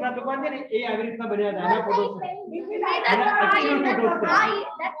જે સુંતીનાથ ભગવાન છે ને એ આવી રીતના બન્યા હતા એના ફોટો છે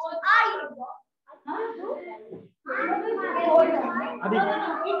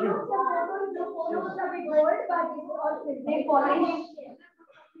They polish.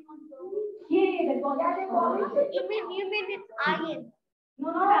 Yeah, they polish. You mean it's iron? No,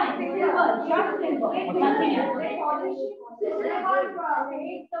 silver. Just silver. Nothing else. They polish.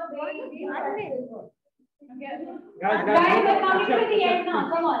 Guys, we're coming to the end now.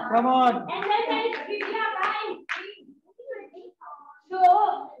 Come on. And then there is Vidya, guys. So,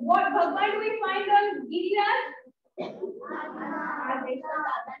 what Bhagwan do we find on Giriraj?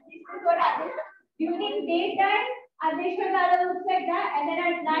 During daytime, Adeshwar Dada looks like that, and then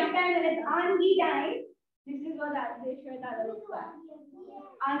at night time, when it's Angi time, this is what Adeshwar Dada looks like.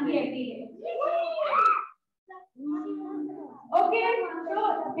 Angi every day. Okay, so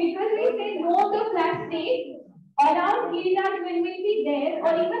because we say no to plastic, around Giriraj when we'll be there,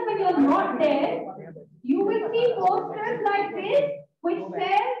 or even when you're not there, you will see posters like this, which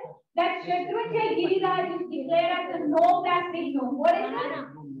says that Shatrunjay Giriraj is declared as a no plastic zone. What is it?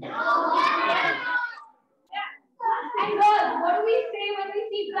 And girls, what do we say when we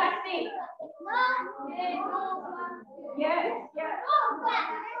see plastic? Yes.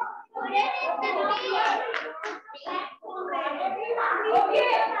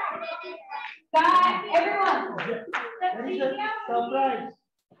 Okay. Guys, everyone. Surprise.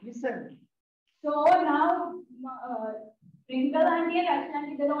 Listen. So now, Twinkle Auntie and Rachna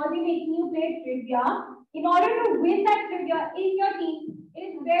Auntie, they'll all be making you play trivia. In order to win that trivia in your team, it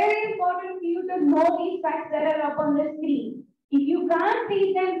is very important for you to know these facts that are up on the screen. If you can't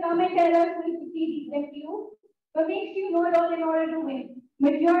see them, come and tell us, we'll quickly read them to you. But make sure you know it all in order to win.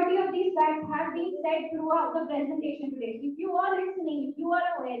 Majority of these facts have been said throughout the presentation today. If you are listening, if you are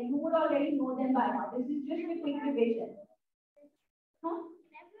aware, you would already know them by now. This is just a quick revision. Huh?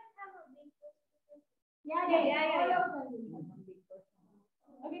 Yeah.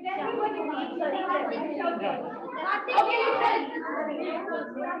 Okay, tell me what you mean. Okay, listen.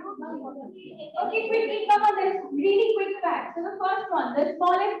 Okay, quickly, come on, there's really quick facts. So the first one, the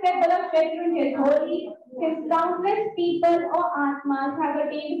smallest temple of Shatrunjay is holy, since countless people or atmas have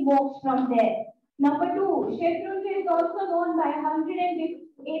attained moksha from there. Number two, Shatrunjay is also known by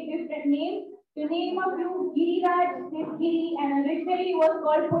 108 different names. To name a few, Giriraj, Giri, and originally he was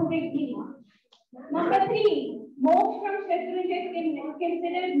called Pundrik Giri. Number three, moksha from Shatrunjay is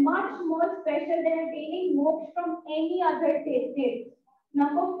considered much more special than attaining moksha from any other state.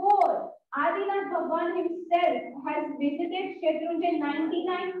 Number four, Adinath Bhagwan himself has visited Shatrunjay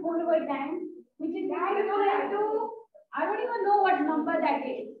 99 Purva times, which is equivalent to, I don't even know what number that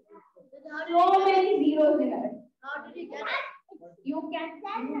is. So many zeros in it. How did you get it? You can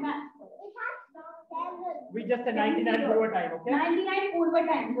do math. We just a 99 Purva time, okay? 99 Purva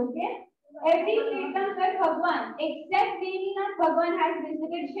times, okay? Every Tirthankar Bhagwan except Devinath Bhagwan has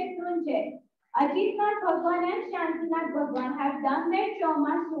visited Shatrunjay. Ajitnath Bhagwan and Shantinath Bhagwan have done their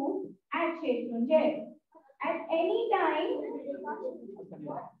trauma soon at Shatrunjay. At any time,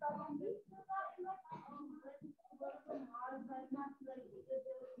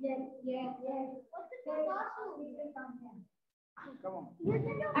 Yes. What's the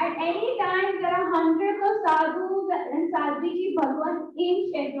At any time, there are hundreds of sadhus and sadhiji bhagwan in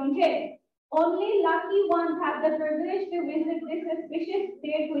Shatrunjay. Only lucky ones have the privilege to visit this auspicious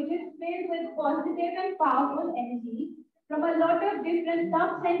state, which is filled with positive and powerful energy from a lot of different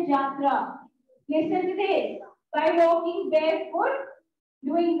subs and jatra. Listen to this. By walking barefoot,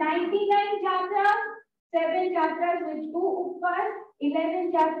 doing 99 jatras, 7 jatras with 2 uppas,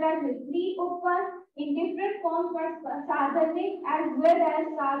 11 jatras with 3 uppas, in different forms for sadhanic as well as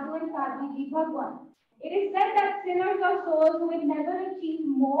sadhu and sadhiji bhagwan. It is said that sinners or souls who will never achieve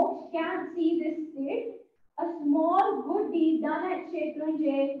moksha can see this state. A small good deed done at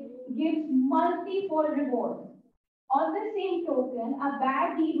Shatrunjay gives multi-fold reward. On the same token, a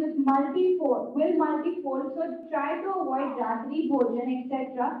bad deed with multi-fold, so try to avoid Ratri Bhojan, etc.,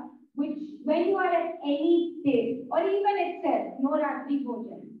 which when you are at any state, or even itself, no Ratri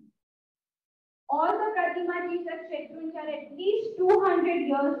Bhojan. All the Pratimajis at Shatrunjay are at least 200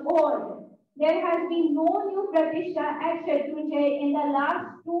 years old. There has been no new Pratishtha at Shatrunjay in the last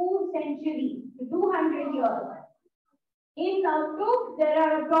 2 centuries, 200 years. In Nautuk, there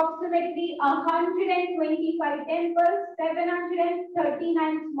are approximately 125 temples,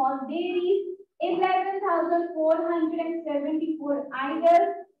 739 small dairies, 11,474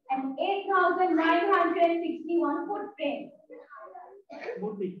 idols, and 8,961 footprints.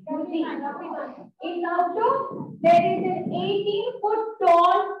 In Nautuk, there is an 18-foot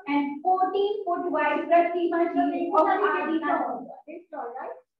tall and 14-foot wide Pratima of Adinath. It's tall,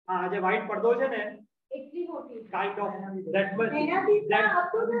 right? જે white પડદો છે ને Actually, motive. kind of that much That up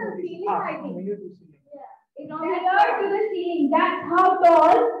to the ceiling, I think. It's near to the ceiling. That's how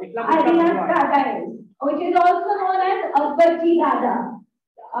tall Adinath Dada is, which is also known as Akbarji Dada.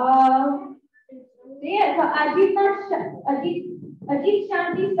 Yeah, so Ajit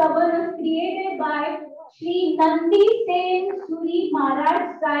Shanti Sabar was created by Shri Nandi Sen Suri Maharaj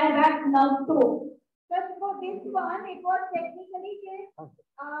Sahib at Nautuk. But for this one, it was technically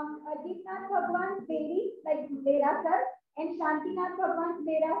Ajitnath Bhagwan's Deri, like Derasar, and Shantinath Bhagwan's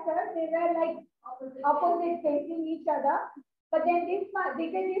Derasar, they were like opposite facing each other. But then this one,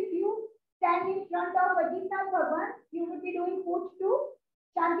 because if you stand in front of Ajitnath Bhagwan, you would be doing push to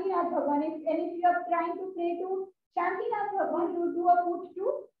Shantinath Bhagwan. And if you are trying to pray to Shantinath Bhagwan, you do a push to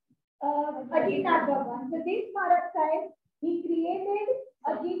Ajitnath Bhagwan. So this Maharaj Sahib, he created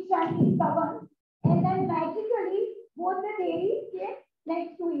Ajit Shanti Bhagwan, and then magically both the deities came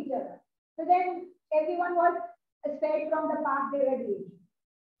next to each other. So then everyone was spared from the path they were doing.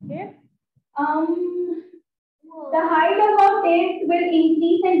 Okay? The height of our days will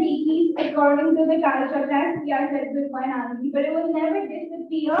increase and decrease according to the culture as we are said with one analogy, but it will never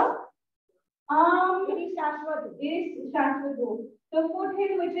disappear. It is Shashwatu. The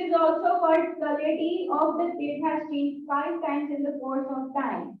foothill, which is also called Kaleti of the state, has changed 5 times in the course of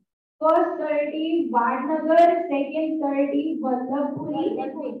time. First Kaleti, Vadnagar, second Kaleti, Vallabhpuri,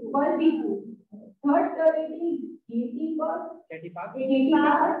 Valbipur. Third Kaleti, Jetipur,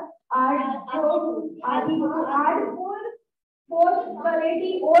 Adipur, fourth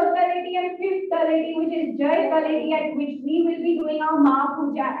Kaleti, Old Kaleti, and fifth Kaleti, which is Jai Kaleti, at which we will be doing our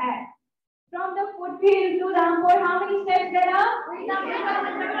Mahapuja at. From the foothill to Rampur, how many steps there are?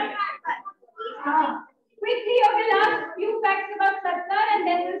 Quickly, okay, last few facts about Satkar and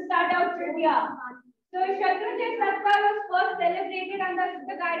then we'll start our trivia. So, Shatrunjay Satkar was first celebrated under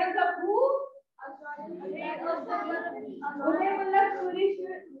the guidance of who?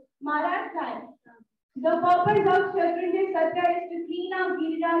 Maharaj Sahib. The purpose of Shatrunjay Satkar is to clean up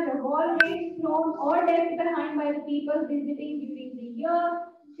Giriraj of all waste, snow, or left behind by the people visiting during the year.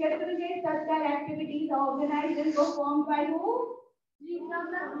 Shatrunjay Satkar activities are organized and performed by who?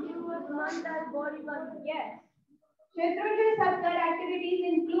 Yes. Shatrunjay Satkar activities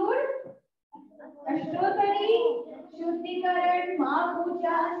include Ashtotari, Shuddhikaran,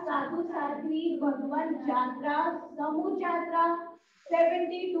 Mahapuja, Sadhu Sadhvi, Bhagwan Jatra, Samu Jatra,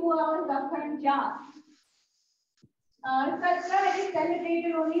 72 hours Akhand Jap. Satkar is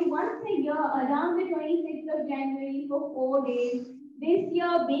celebrated only once a year around the 26th of January for 4 days. This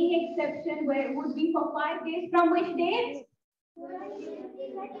year being exception where it would be for 5 days from which dates?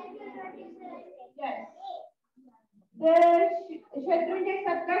 Yes. The Shatrunjay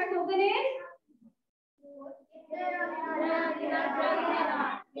Satkar slogan is?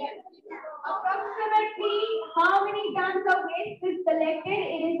 Yes. Approximately how many tons of waste is collected?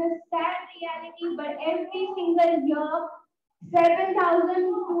 It is a sad reality, but every single year, 7,000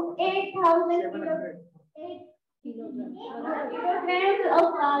 to 8,000 kilograms of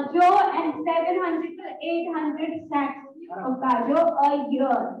kajo and 700 to 800 sacks of kajo a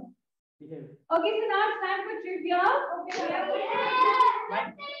year. Okay, so now it's time for trivia. Okay. I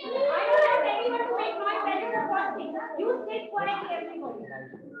don't have anyone to make noise. That is the first thing. You sit quietly, everybody.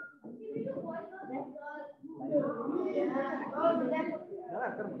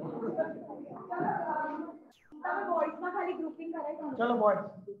 चलो boys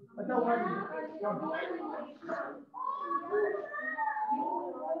अच्छा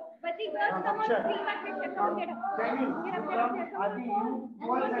But the girls, come on, see my picture. Come get up. Adi, you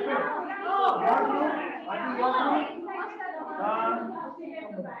one second.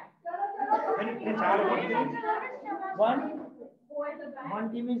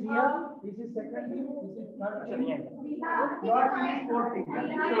 One team is here. This is second team. This is third team. Your team is fourth team.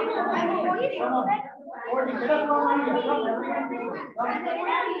 Come on. Fourth team. Let us come on here. Come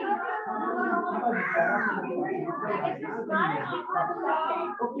everyone.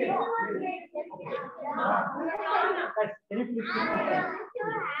 Okay. Can you please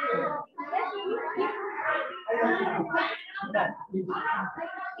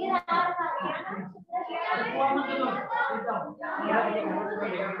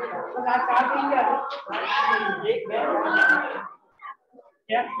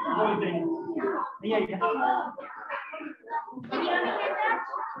क्या बोलते हैं नहीं आई क्या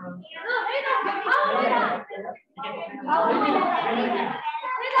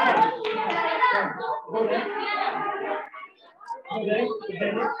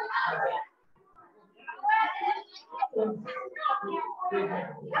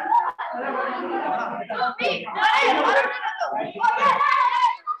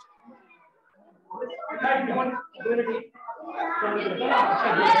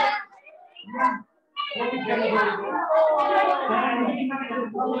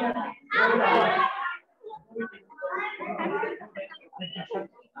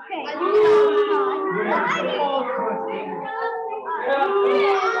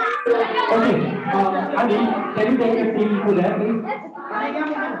Okay, Adi, can you take a team to that, please?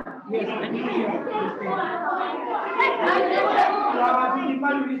 Yes, thank you.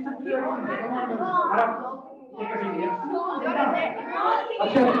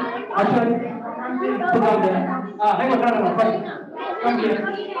 Acha, put on there. Hang on, sorry. Come here.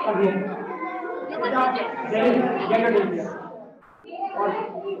 Get it in here.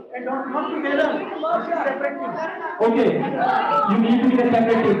 And don't come together. Separate teams. Okay, you need to be the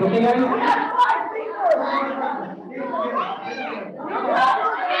separate teams. Okay, guys?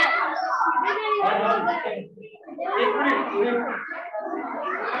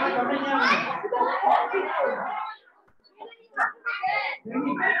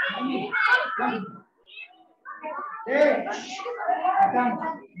 Hey, come.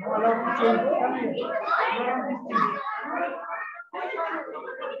 No allowed to change. Come here. No. You are in this team. No.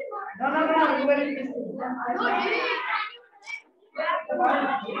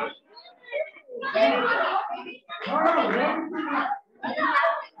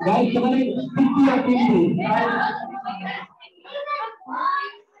 Guys, come on, stick to your team, please.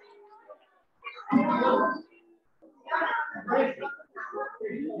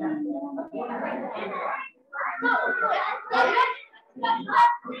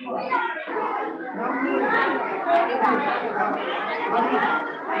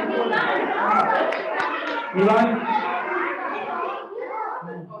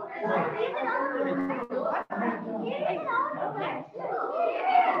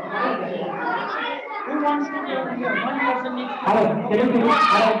 Who wants to be over here? One person needs to. Hello, can you please?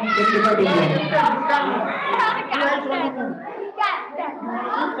 Hello, can you please?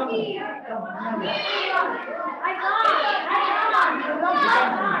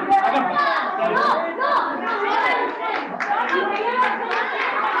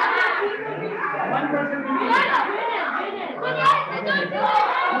 One person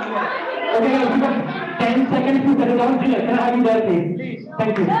okay, guys, 10 seconds to settle down. Can I have you there, please?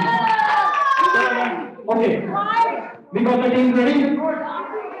 Thank you. Okay. We got the team ready?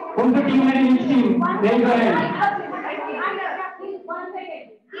 Who's the team in each team? Raise your hand.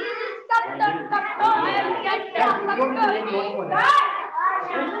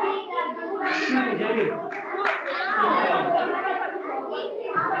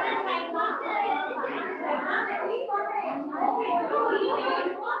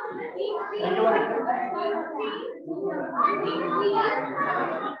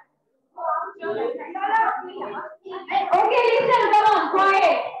 Okay, listen, come on,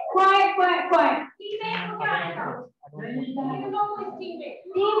 quiet.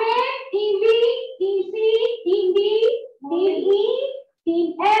 Teammate, team B, team C, team D, team E, team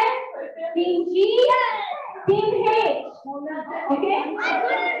F, team G, team H. Okay?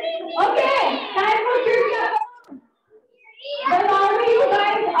 Okay, time for trivia. But normally you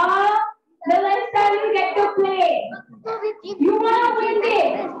guys are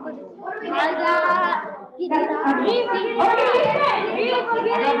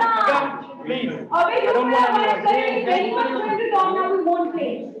If anyone's going to talk now, we won't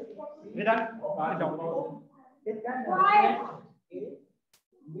play. Vedant, sit down. Why?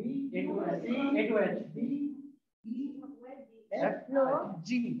 A to H, A to H, D, E, F,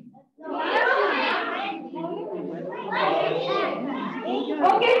 G.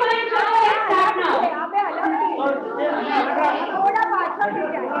 Okay, fine. Let's start now. थोड़ा पाछा भी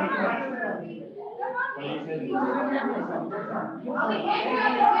जाए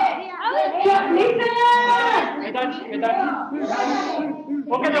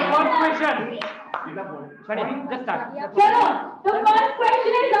Okay, the first question. Shri, just start. Chalo, the first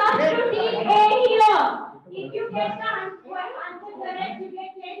question is asked to team A here. If you get the answer correct, you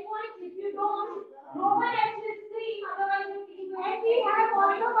get 10 points. If you don't, no one else is 3. Otherwise, you team and we have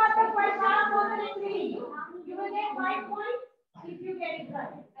also got the question more than 3. You will get 5 points if you get it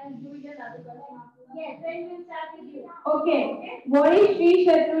right. And do the other question. Yes, then we'll start with you. Okay. What is Shri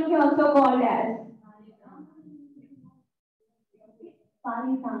Shatrunjay also called as?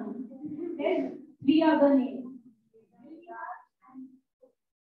 Panitan. There's 3 other names.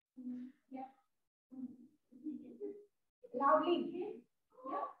 loudly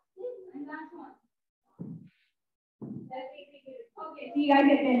And last one. Okay, see, I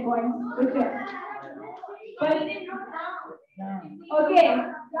get 10 points. Good job. Okay.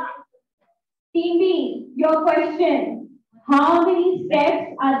 Team B, your question. How many steps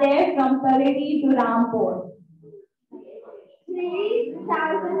are there from Taleti to Rampur?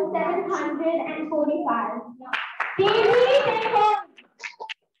 3,745. Team B, 10 points.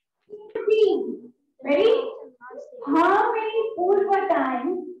 Team, ready? How many Purva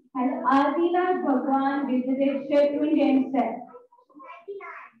times has Adinath Bhagwan visited Shatrunjay himself?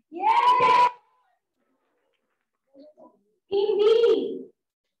 Yes! Team B,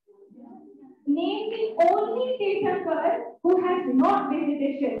 name the only Tirthankar who has not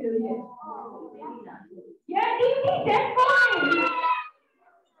visited Shatrunjay. Yeah, Team B, 10 points.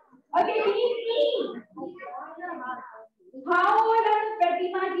 Okay, Team E. How old are the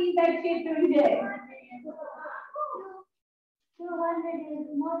Pratimajis at Shatrunjay? 200 is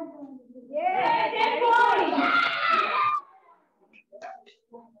more than 200. Yeah, 10 points.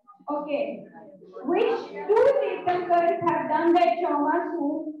 Okay. Which 2 Tirthankars have done their trauma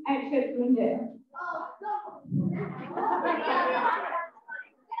soup at Shatrunjay?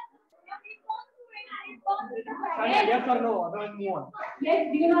 Yes or no? Otherwise, move on. Yes,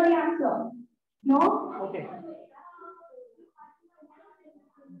 do you know the answer? No? Okay.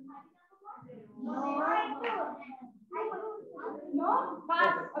 No?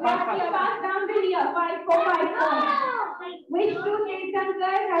 Pass. Okay, pass down to here. 5 for 5 points. Which 2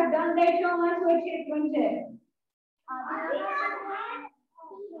 Tirthankars have done their trauma soup at Shatrunjay?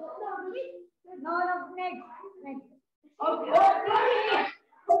 No, next. Okay,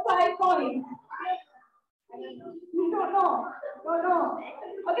 for 5 points. You don't know.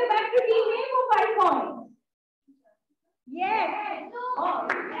 Okay, back to team A for 5 points. Yes.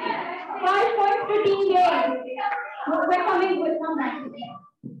 5 points to team A. We're coming with some back.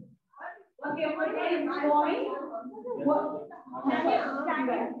 Okay, for 10 points.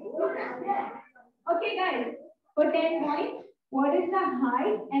 Okay, guys. For 10 points, what is the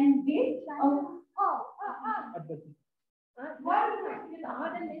height and width of...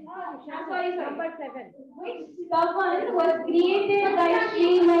 Sorry. Number 7. Which Stavan was created by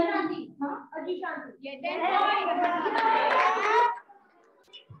Shri?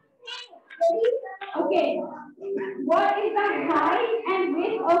 Okay. What is the height and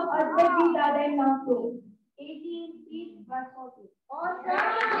width of Advati Dada in Nagpur? 18 feet by 40. Awesome.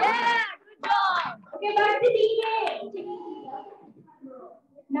 Yeah, good job. Okay, back to team A.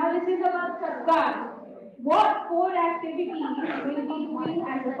 Now this is about Satkar. What 4 activities will be doing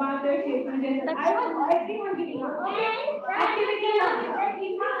as a part of Shatrunjay? I want everyone giving up.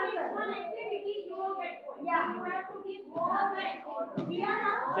 Activity 1. One activity you will get. Yeah, you have to give all the we are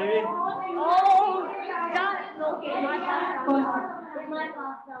now. David. Okay,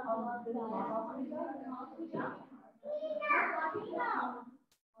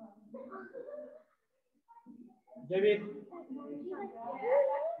 David.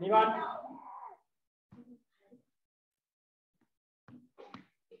 Nivan.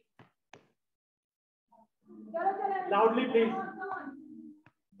 Loudly, please.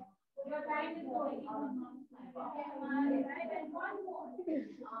 Your time is going. I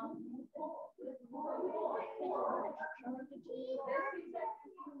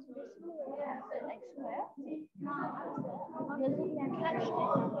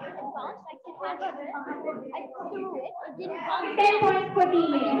threw it. It didn't bounce. 10 points for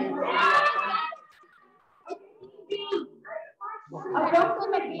team A.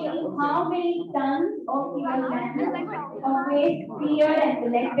 Approximately how many tons of waste cleared and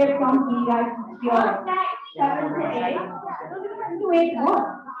selected from Giriraj Pure? 7 to 8. 7 to 8 more.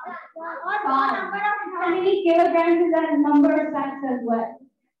 How many kilograms is that number of sacks as well?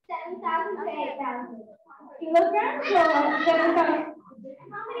 7,000 to 8,000. Kilograms or 7,000?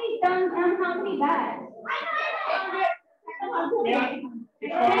 How many tons and how many bags?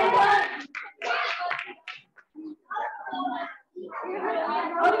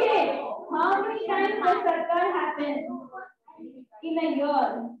 Okay, how many times does Satkar happen in a year?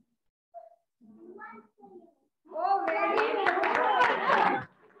 Oh, very good.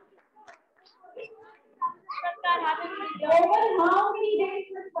 Over how many days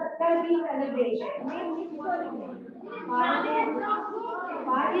does Satkar be celebrated?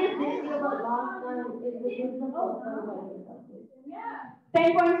 5 years this year, but last time it was 10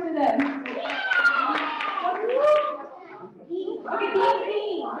 points to them. Okay,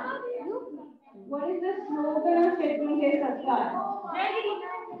 team. What is the slogan of Shatrunjay Satkar?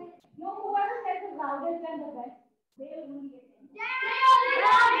 No, whoever says the loudest and the best, they will only get it.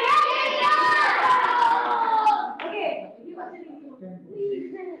 Okay.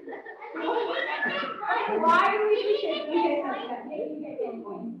 Why do we do Shatrunjay Satkar? Let me get 10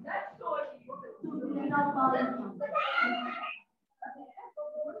 points.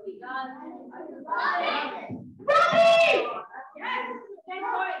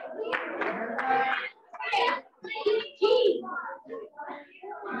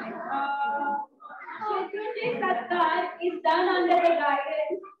 Shatrunjay Satkar is done under the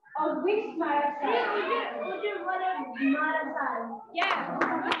guidance of which Marathon? Yeah.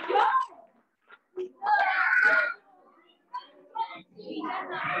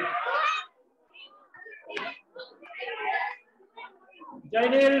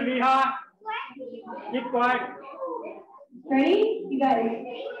 Jainil, Viha, keep quiet. Ready? You guys.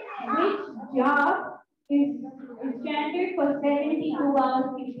 Which job is chanted for 72 hours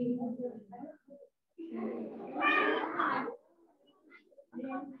between?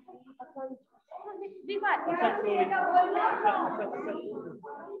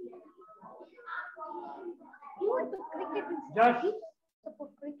 Just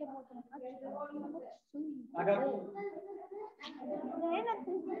agar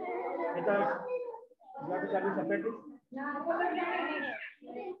because you have to tell me separately.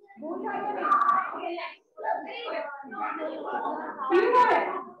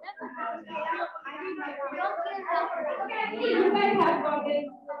 You guys have got it.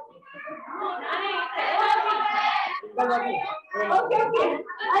 Okay.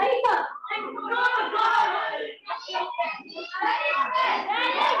 Arika.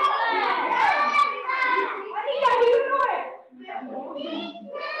 Arika, do you know it?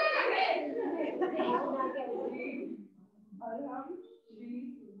 Shri,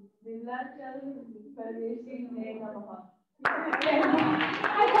 Villachal, Parvesi, Namaha. I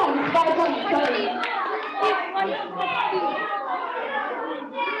promise, sorry.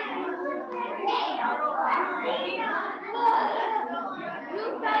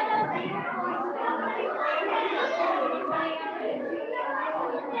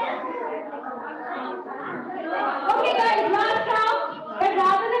 Okay guys, last round. But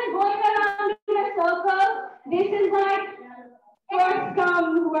rather than going around in a circle, this is like first come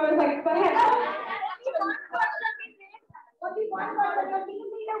whoever's like perhaps.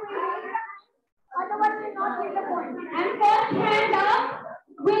 And first hand up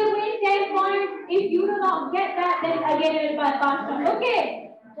will win 10 points. If you do not get that, then again it will be passed on. Okay.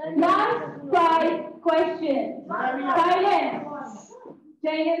 Last 5 questions. Silence.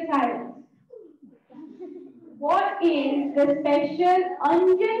 Giant silence. What is the special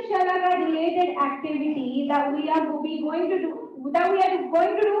Anjan Shalaga related activity that we are going to do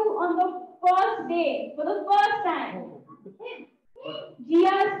on the first day for the first time?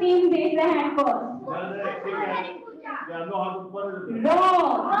 Gia's team raise their hand first.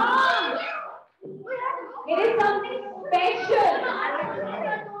 Wrong. It is something special.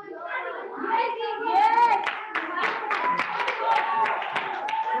 Yes.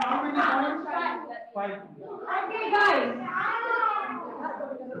 How many points? 5. Okay, guys.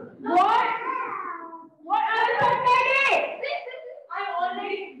 What other Saturday? I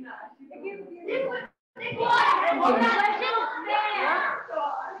already.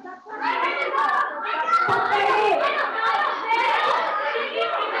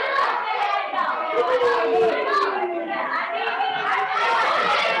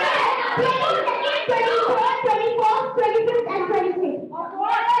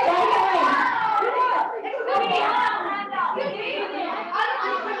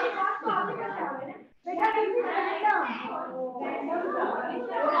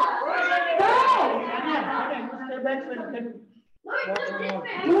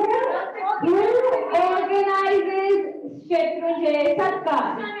 Who organizes Shatrunjay Satkar?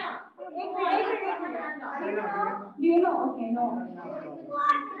 Do you know? Okay, no.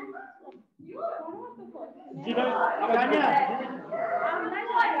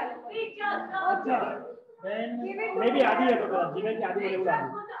 Maybe Adi है तो जीवन की आदि बोले उड़ा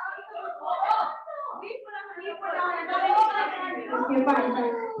Okay, fine.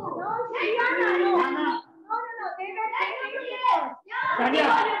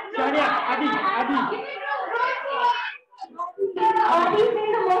 Shania, Adi. Adi is the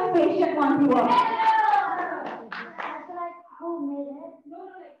most patient one to work.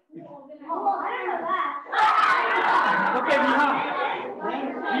 Okay, Viha.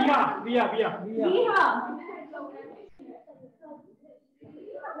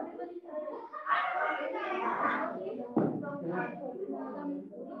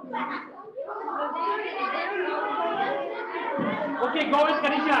 Okay, go with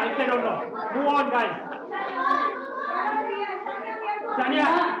Kanisha if they don't know. Move on, guys. Shania.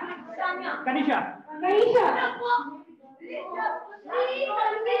 Kanisha.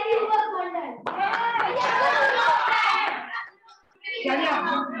 Shania.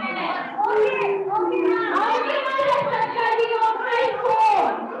 How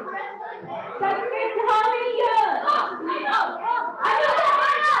many years?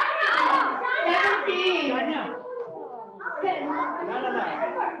 Shania.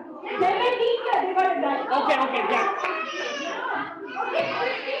 17 years, they got it done. Okay, yeah.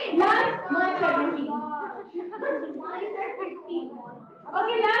 Last March 17.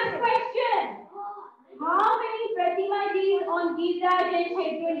 Okay, last question. How many Pratimajis on Giriraj and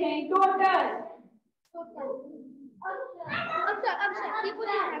Shatrunjay total? Akshay, keep putting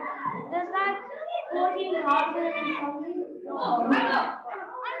your hand. There's like 14,000 something. No. I know.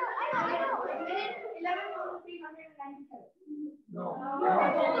 11,397. No.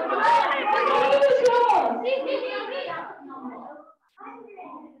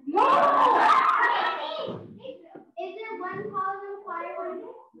 No. Is it 1,500?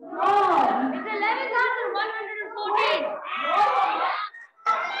 No. It's 11,114.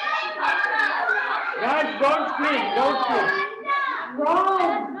 Guys, don't scream. Wrong.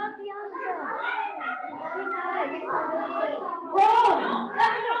 That's not the answer. Wrong.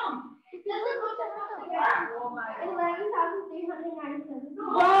 It's 11,397.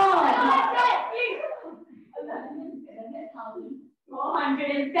 Wrong.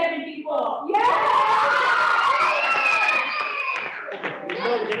 474. Yeah.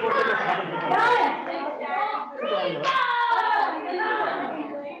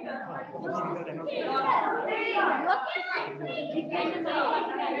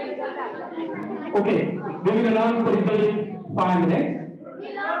 Okay, we will announce the result in 5 minutes.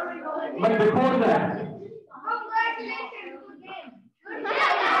 But before that,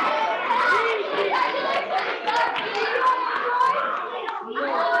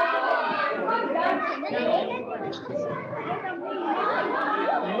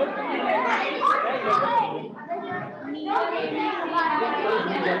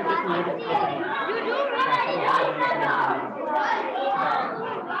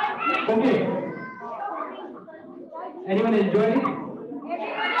 okay. Anyone enjoy it?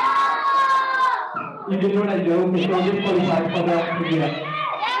 You did not enjoy it because you qualified for the media.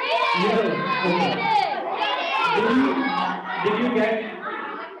 Okay. Did you get?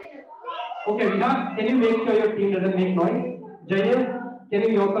 Okay, Viha, can you make sure your team doesn't make noise? Jaya, can you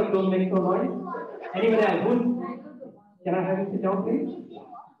yourself don't make no noise? Anyone else? Can I have you sit down, please?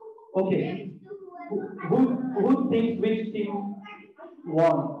 Okay. Who thinks which team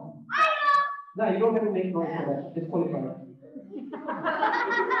won? No, you don't have to make noise for that. Disqualified.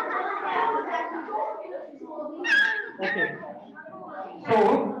 Okay. So,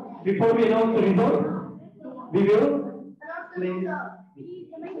 before we announce the result, we will play this.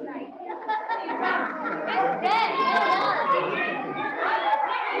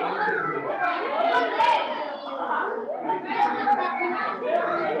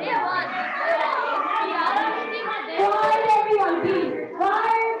 Everyone, please.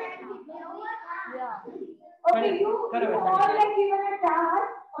 Okay, you all have given a task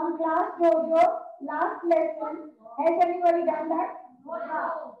on class dojo last lesson. Has anybody done that?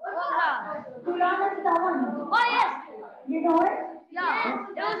 Quran and Sawan. Oh, yes. You know it? Yeah.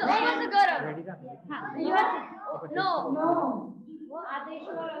 It was almost a good one. You had no. No.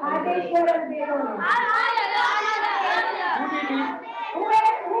 Adeshwar and Devon.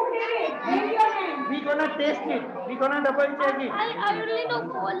 Who did it? Raise your hand. We gonna test it. We gonna double check it. I really know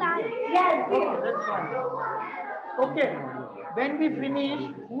four lines. Yes. Okay, that's fine. Okay, when we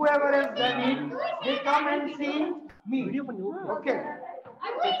finish, whoever has done it, they come and sing Me. Video okay.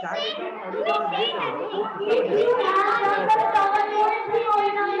 If you have the cover notes, we all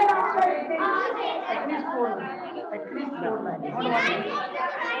know the answer. At least 4 lines. At least 4 lines. Not 1 line.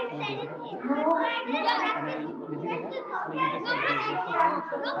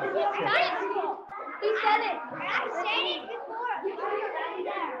 He said it. I said it before.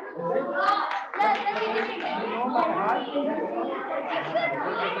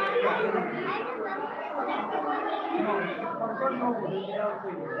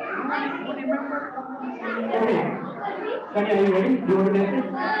 Okay. Kanya, are you ready? Do you want to test it?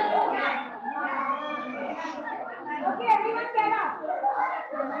 Okay, everyone stand up.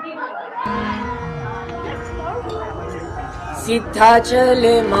 सीधा चल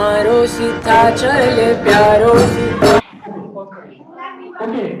मारो सीधा चल प्यारो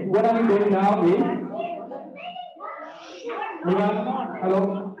Okay, what are we doing now is hello.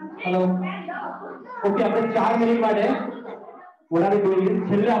 Okay, આપણે 4 minute માટે what are we doing is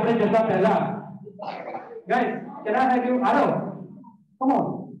છેલ્લે આપણે જતા પહેલા guys, can I have you hello? Come on.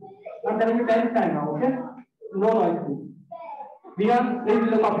 I'm telling you 10 time now, okay? No noise please. Vihan, please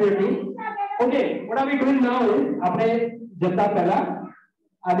look up your team. Okay, what are we doing now is આપણે જતા પહેલા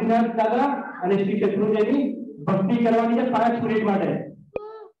આદિનાથ દાદા અને શ્રી શત્રુંજયની ભક્તિ કરવાની છે 5 મિનિટ માટે.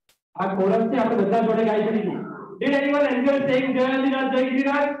 આ કોરસ છે આપણે બધા જોડે ગાઈ શકીશું. Did anyone enjoy saying Jai Adinath, Jai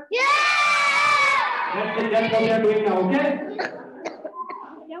Adinath? That's what we are doing now, okay?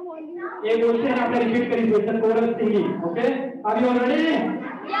 ये बोलते हैं आपने रिपीट करी question coarse singing, okay? Are you all ready?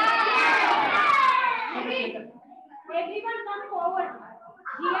 Everyone come forward.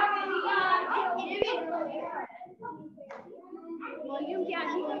 Jia, volume क्या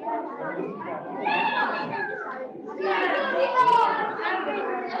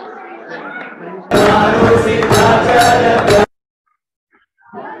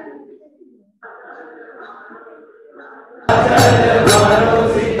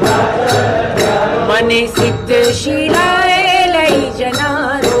मने सिद्ध शिलाए लई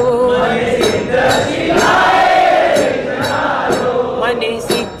जनारो मने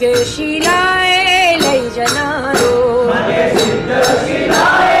सिद्ध शिलाए लई जनारो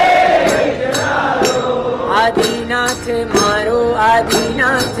आदिनाथ मारो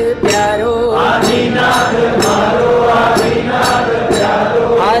आदिनाथ प्यारो आदिनाथ मारो आदिनाथ प्यारो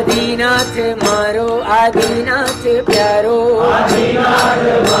आदिनाथ मारो आदिनाथ प्यारो आदिनाथ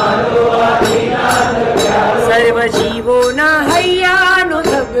मारो आदिनाथ प्यारो सर्व जीवो ना हय्यानो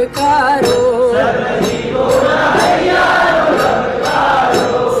धबकारो सर्व जीवो ना हय्यानो धबकारो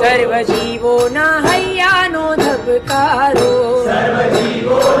सर्व जीवो ना हय्यानो धबकारो सर्व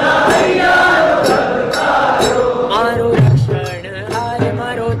जीवो ना हय्यानो धबकारो मारो रक्षण हार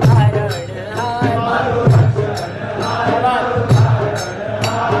मारो धारण हार मारो रक्षण हार मारो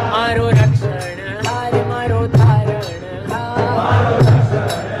रक्षण हार मारो धारण हार मारो रक्षण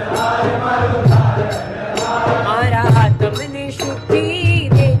हार मारो धारण हार मारा आत्मने शुद्धि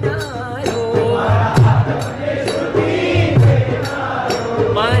देनारो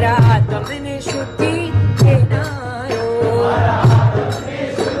मारा आत्मने शुद्धि देनारो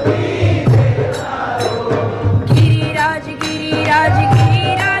गिरिराज गिरिराज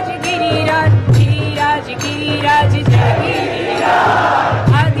गिरिराज गिरिराज गिरिराज गिरिराज जय गिरिराज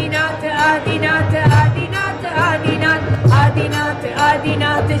आदिनाथ आदिनाथ आदिनाथ आदिनाथ आदिनाथ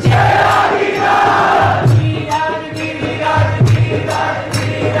आदिनाथ जय आदिनाथ गिरिराज गिरिराज गिरिराज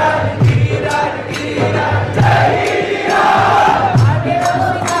गिरिराज गिरिराज गिरिराज जय गिरिराज आदिनाथ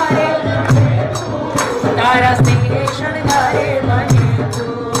सिंगारे तारा स्नेह शृंगारे मने तू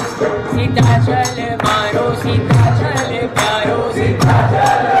सीधा चल मारो सीधा चल प्यारो सीधा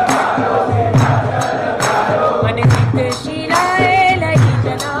चल मारो सीधा चल प्यारो मने सिद्ध शिलाए लई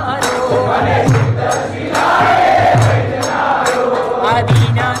जनारो मने सिद्ध शिलाए लई जनारो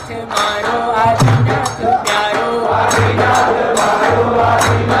आदिनाथ मारो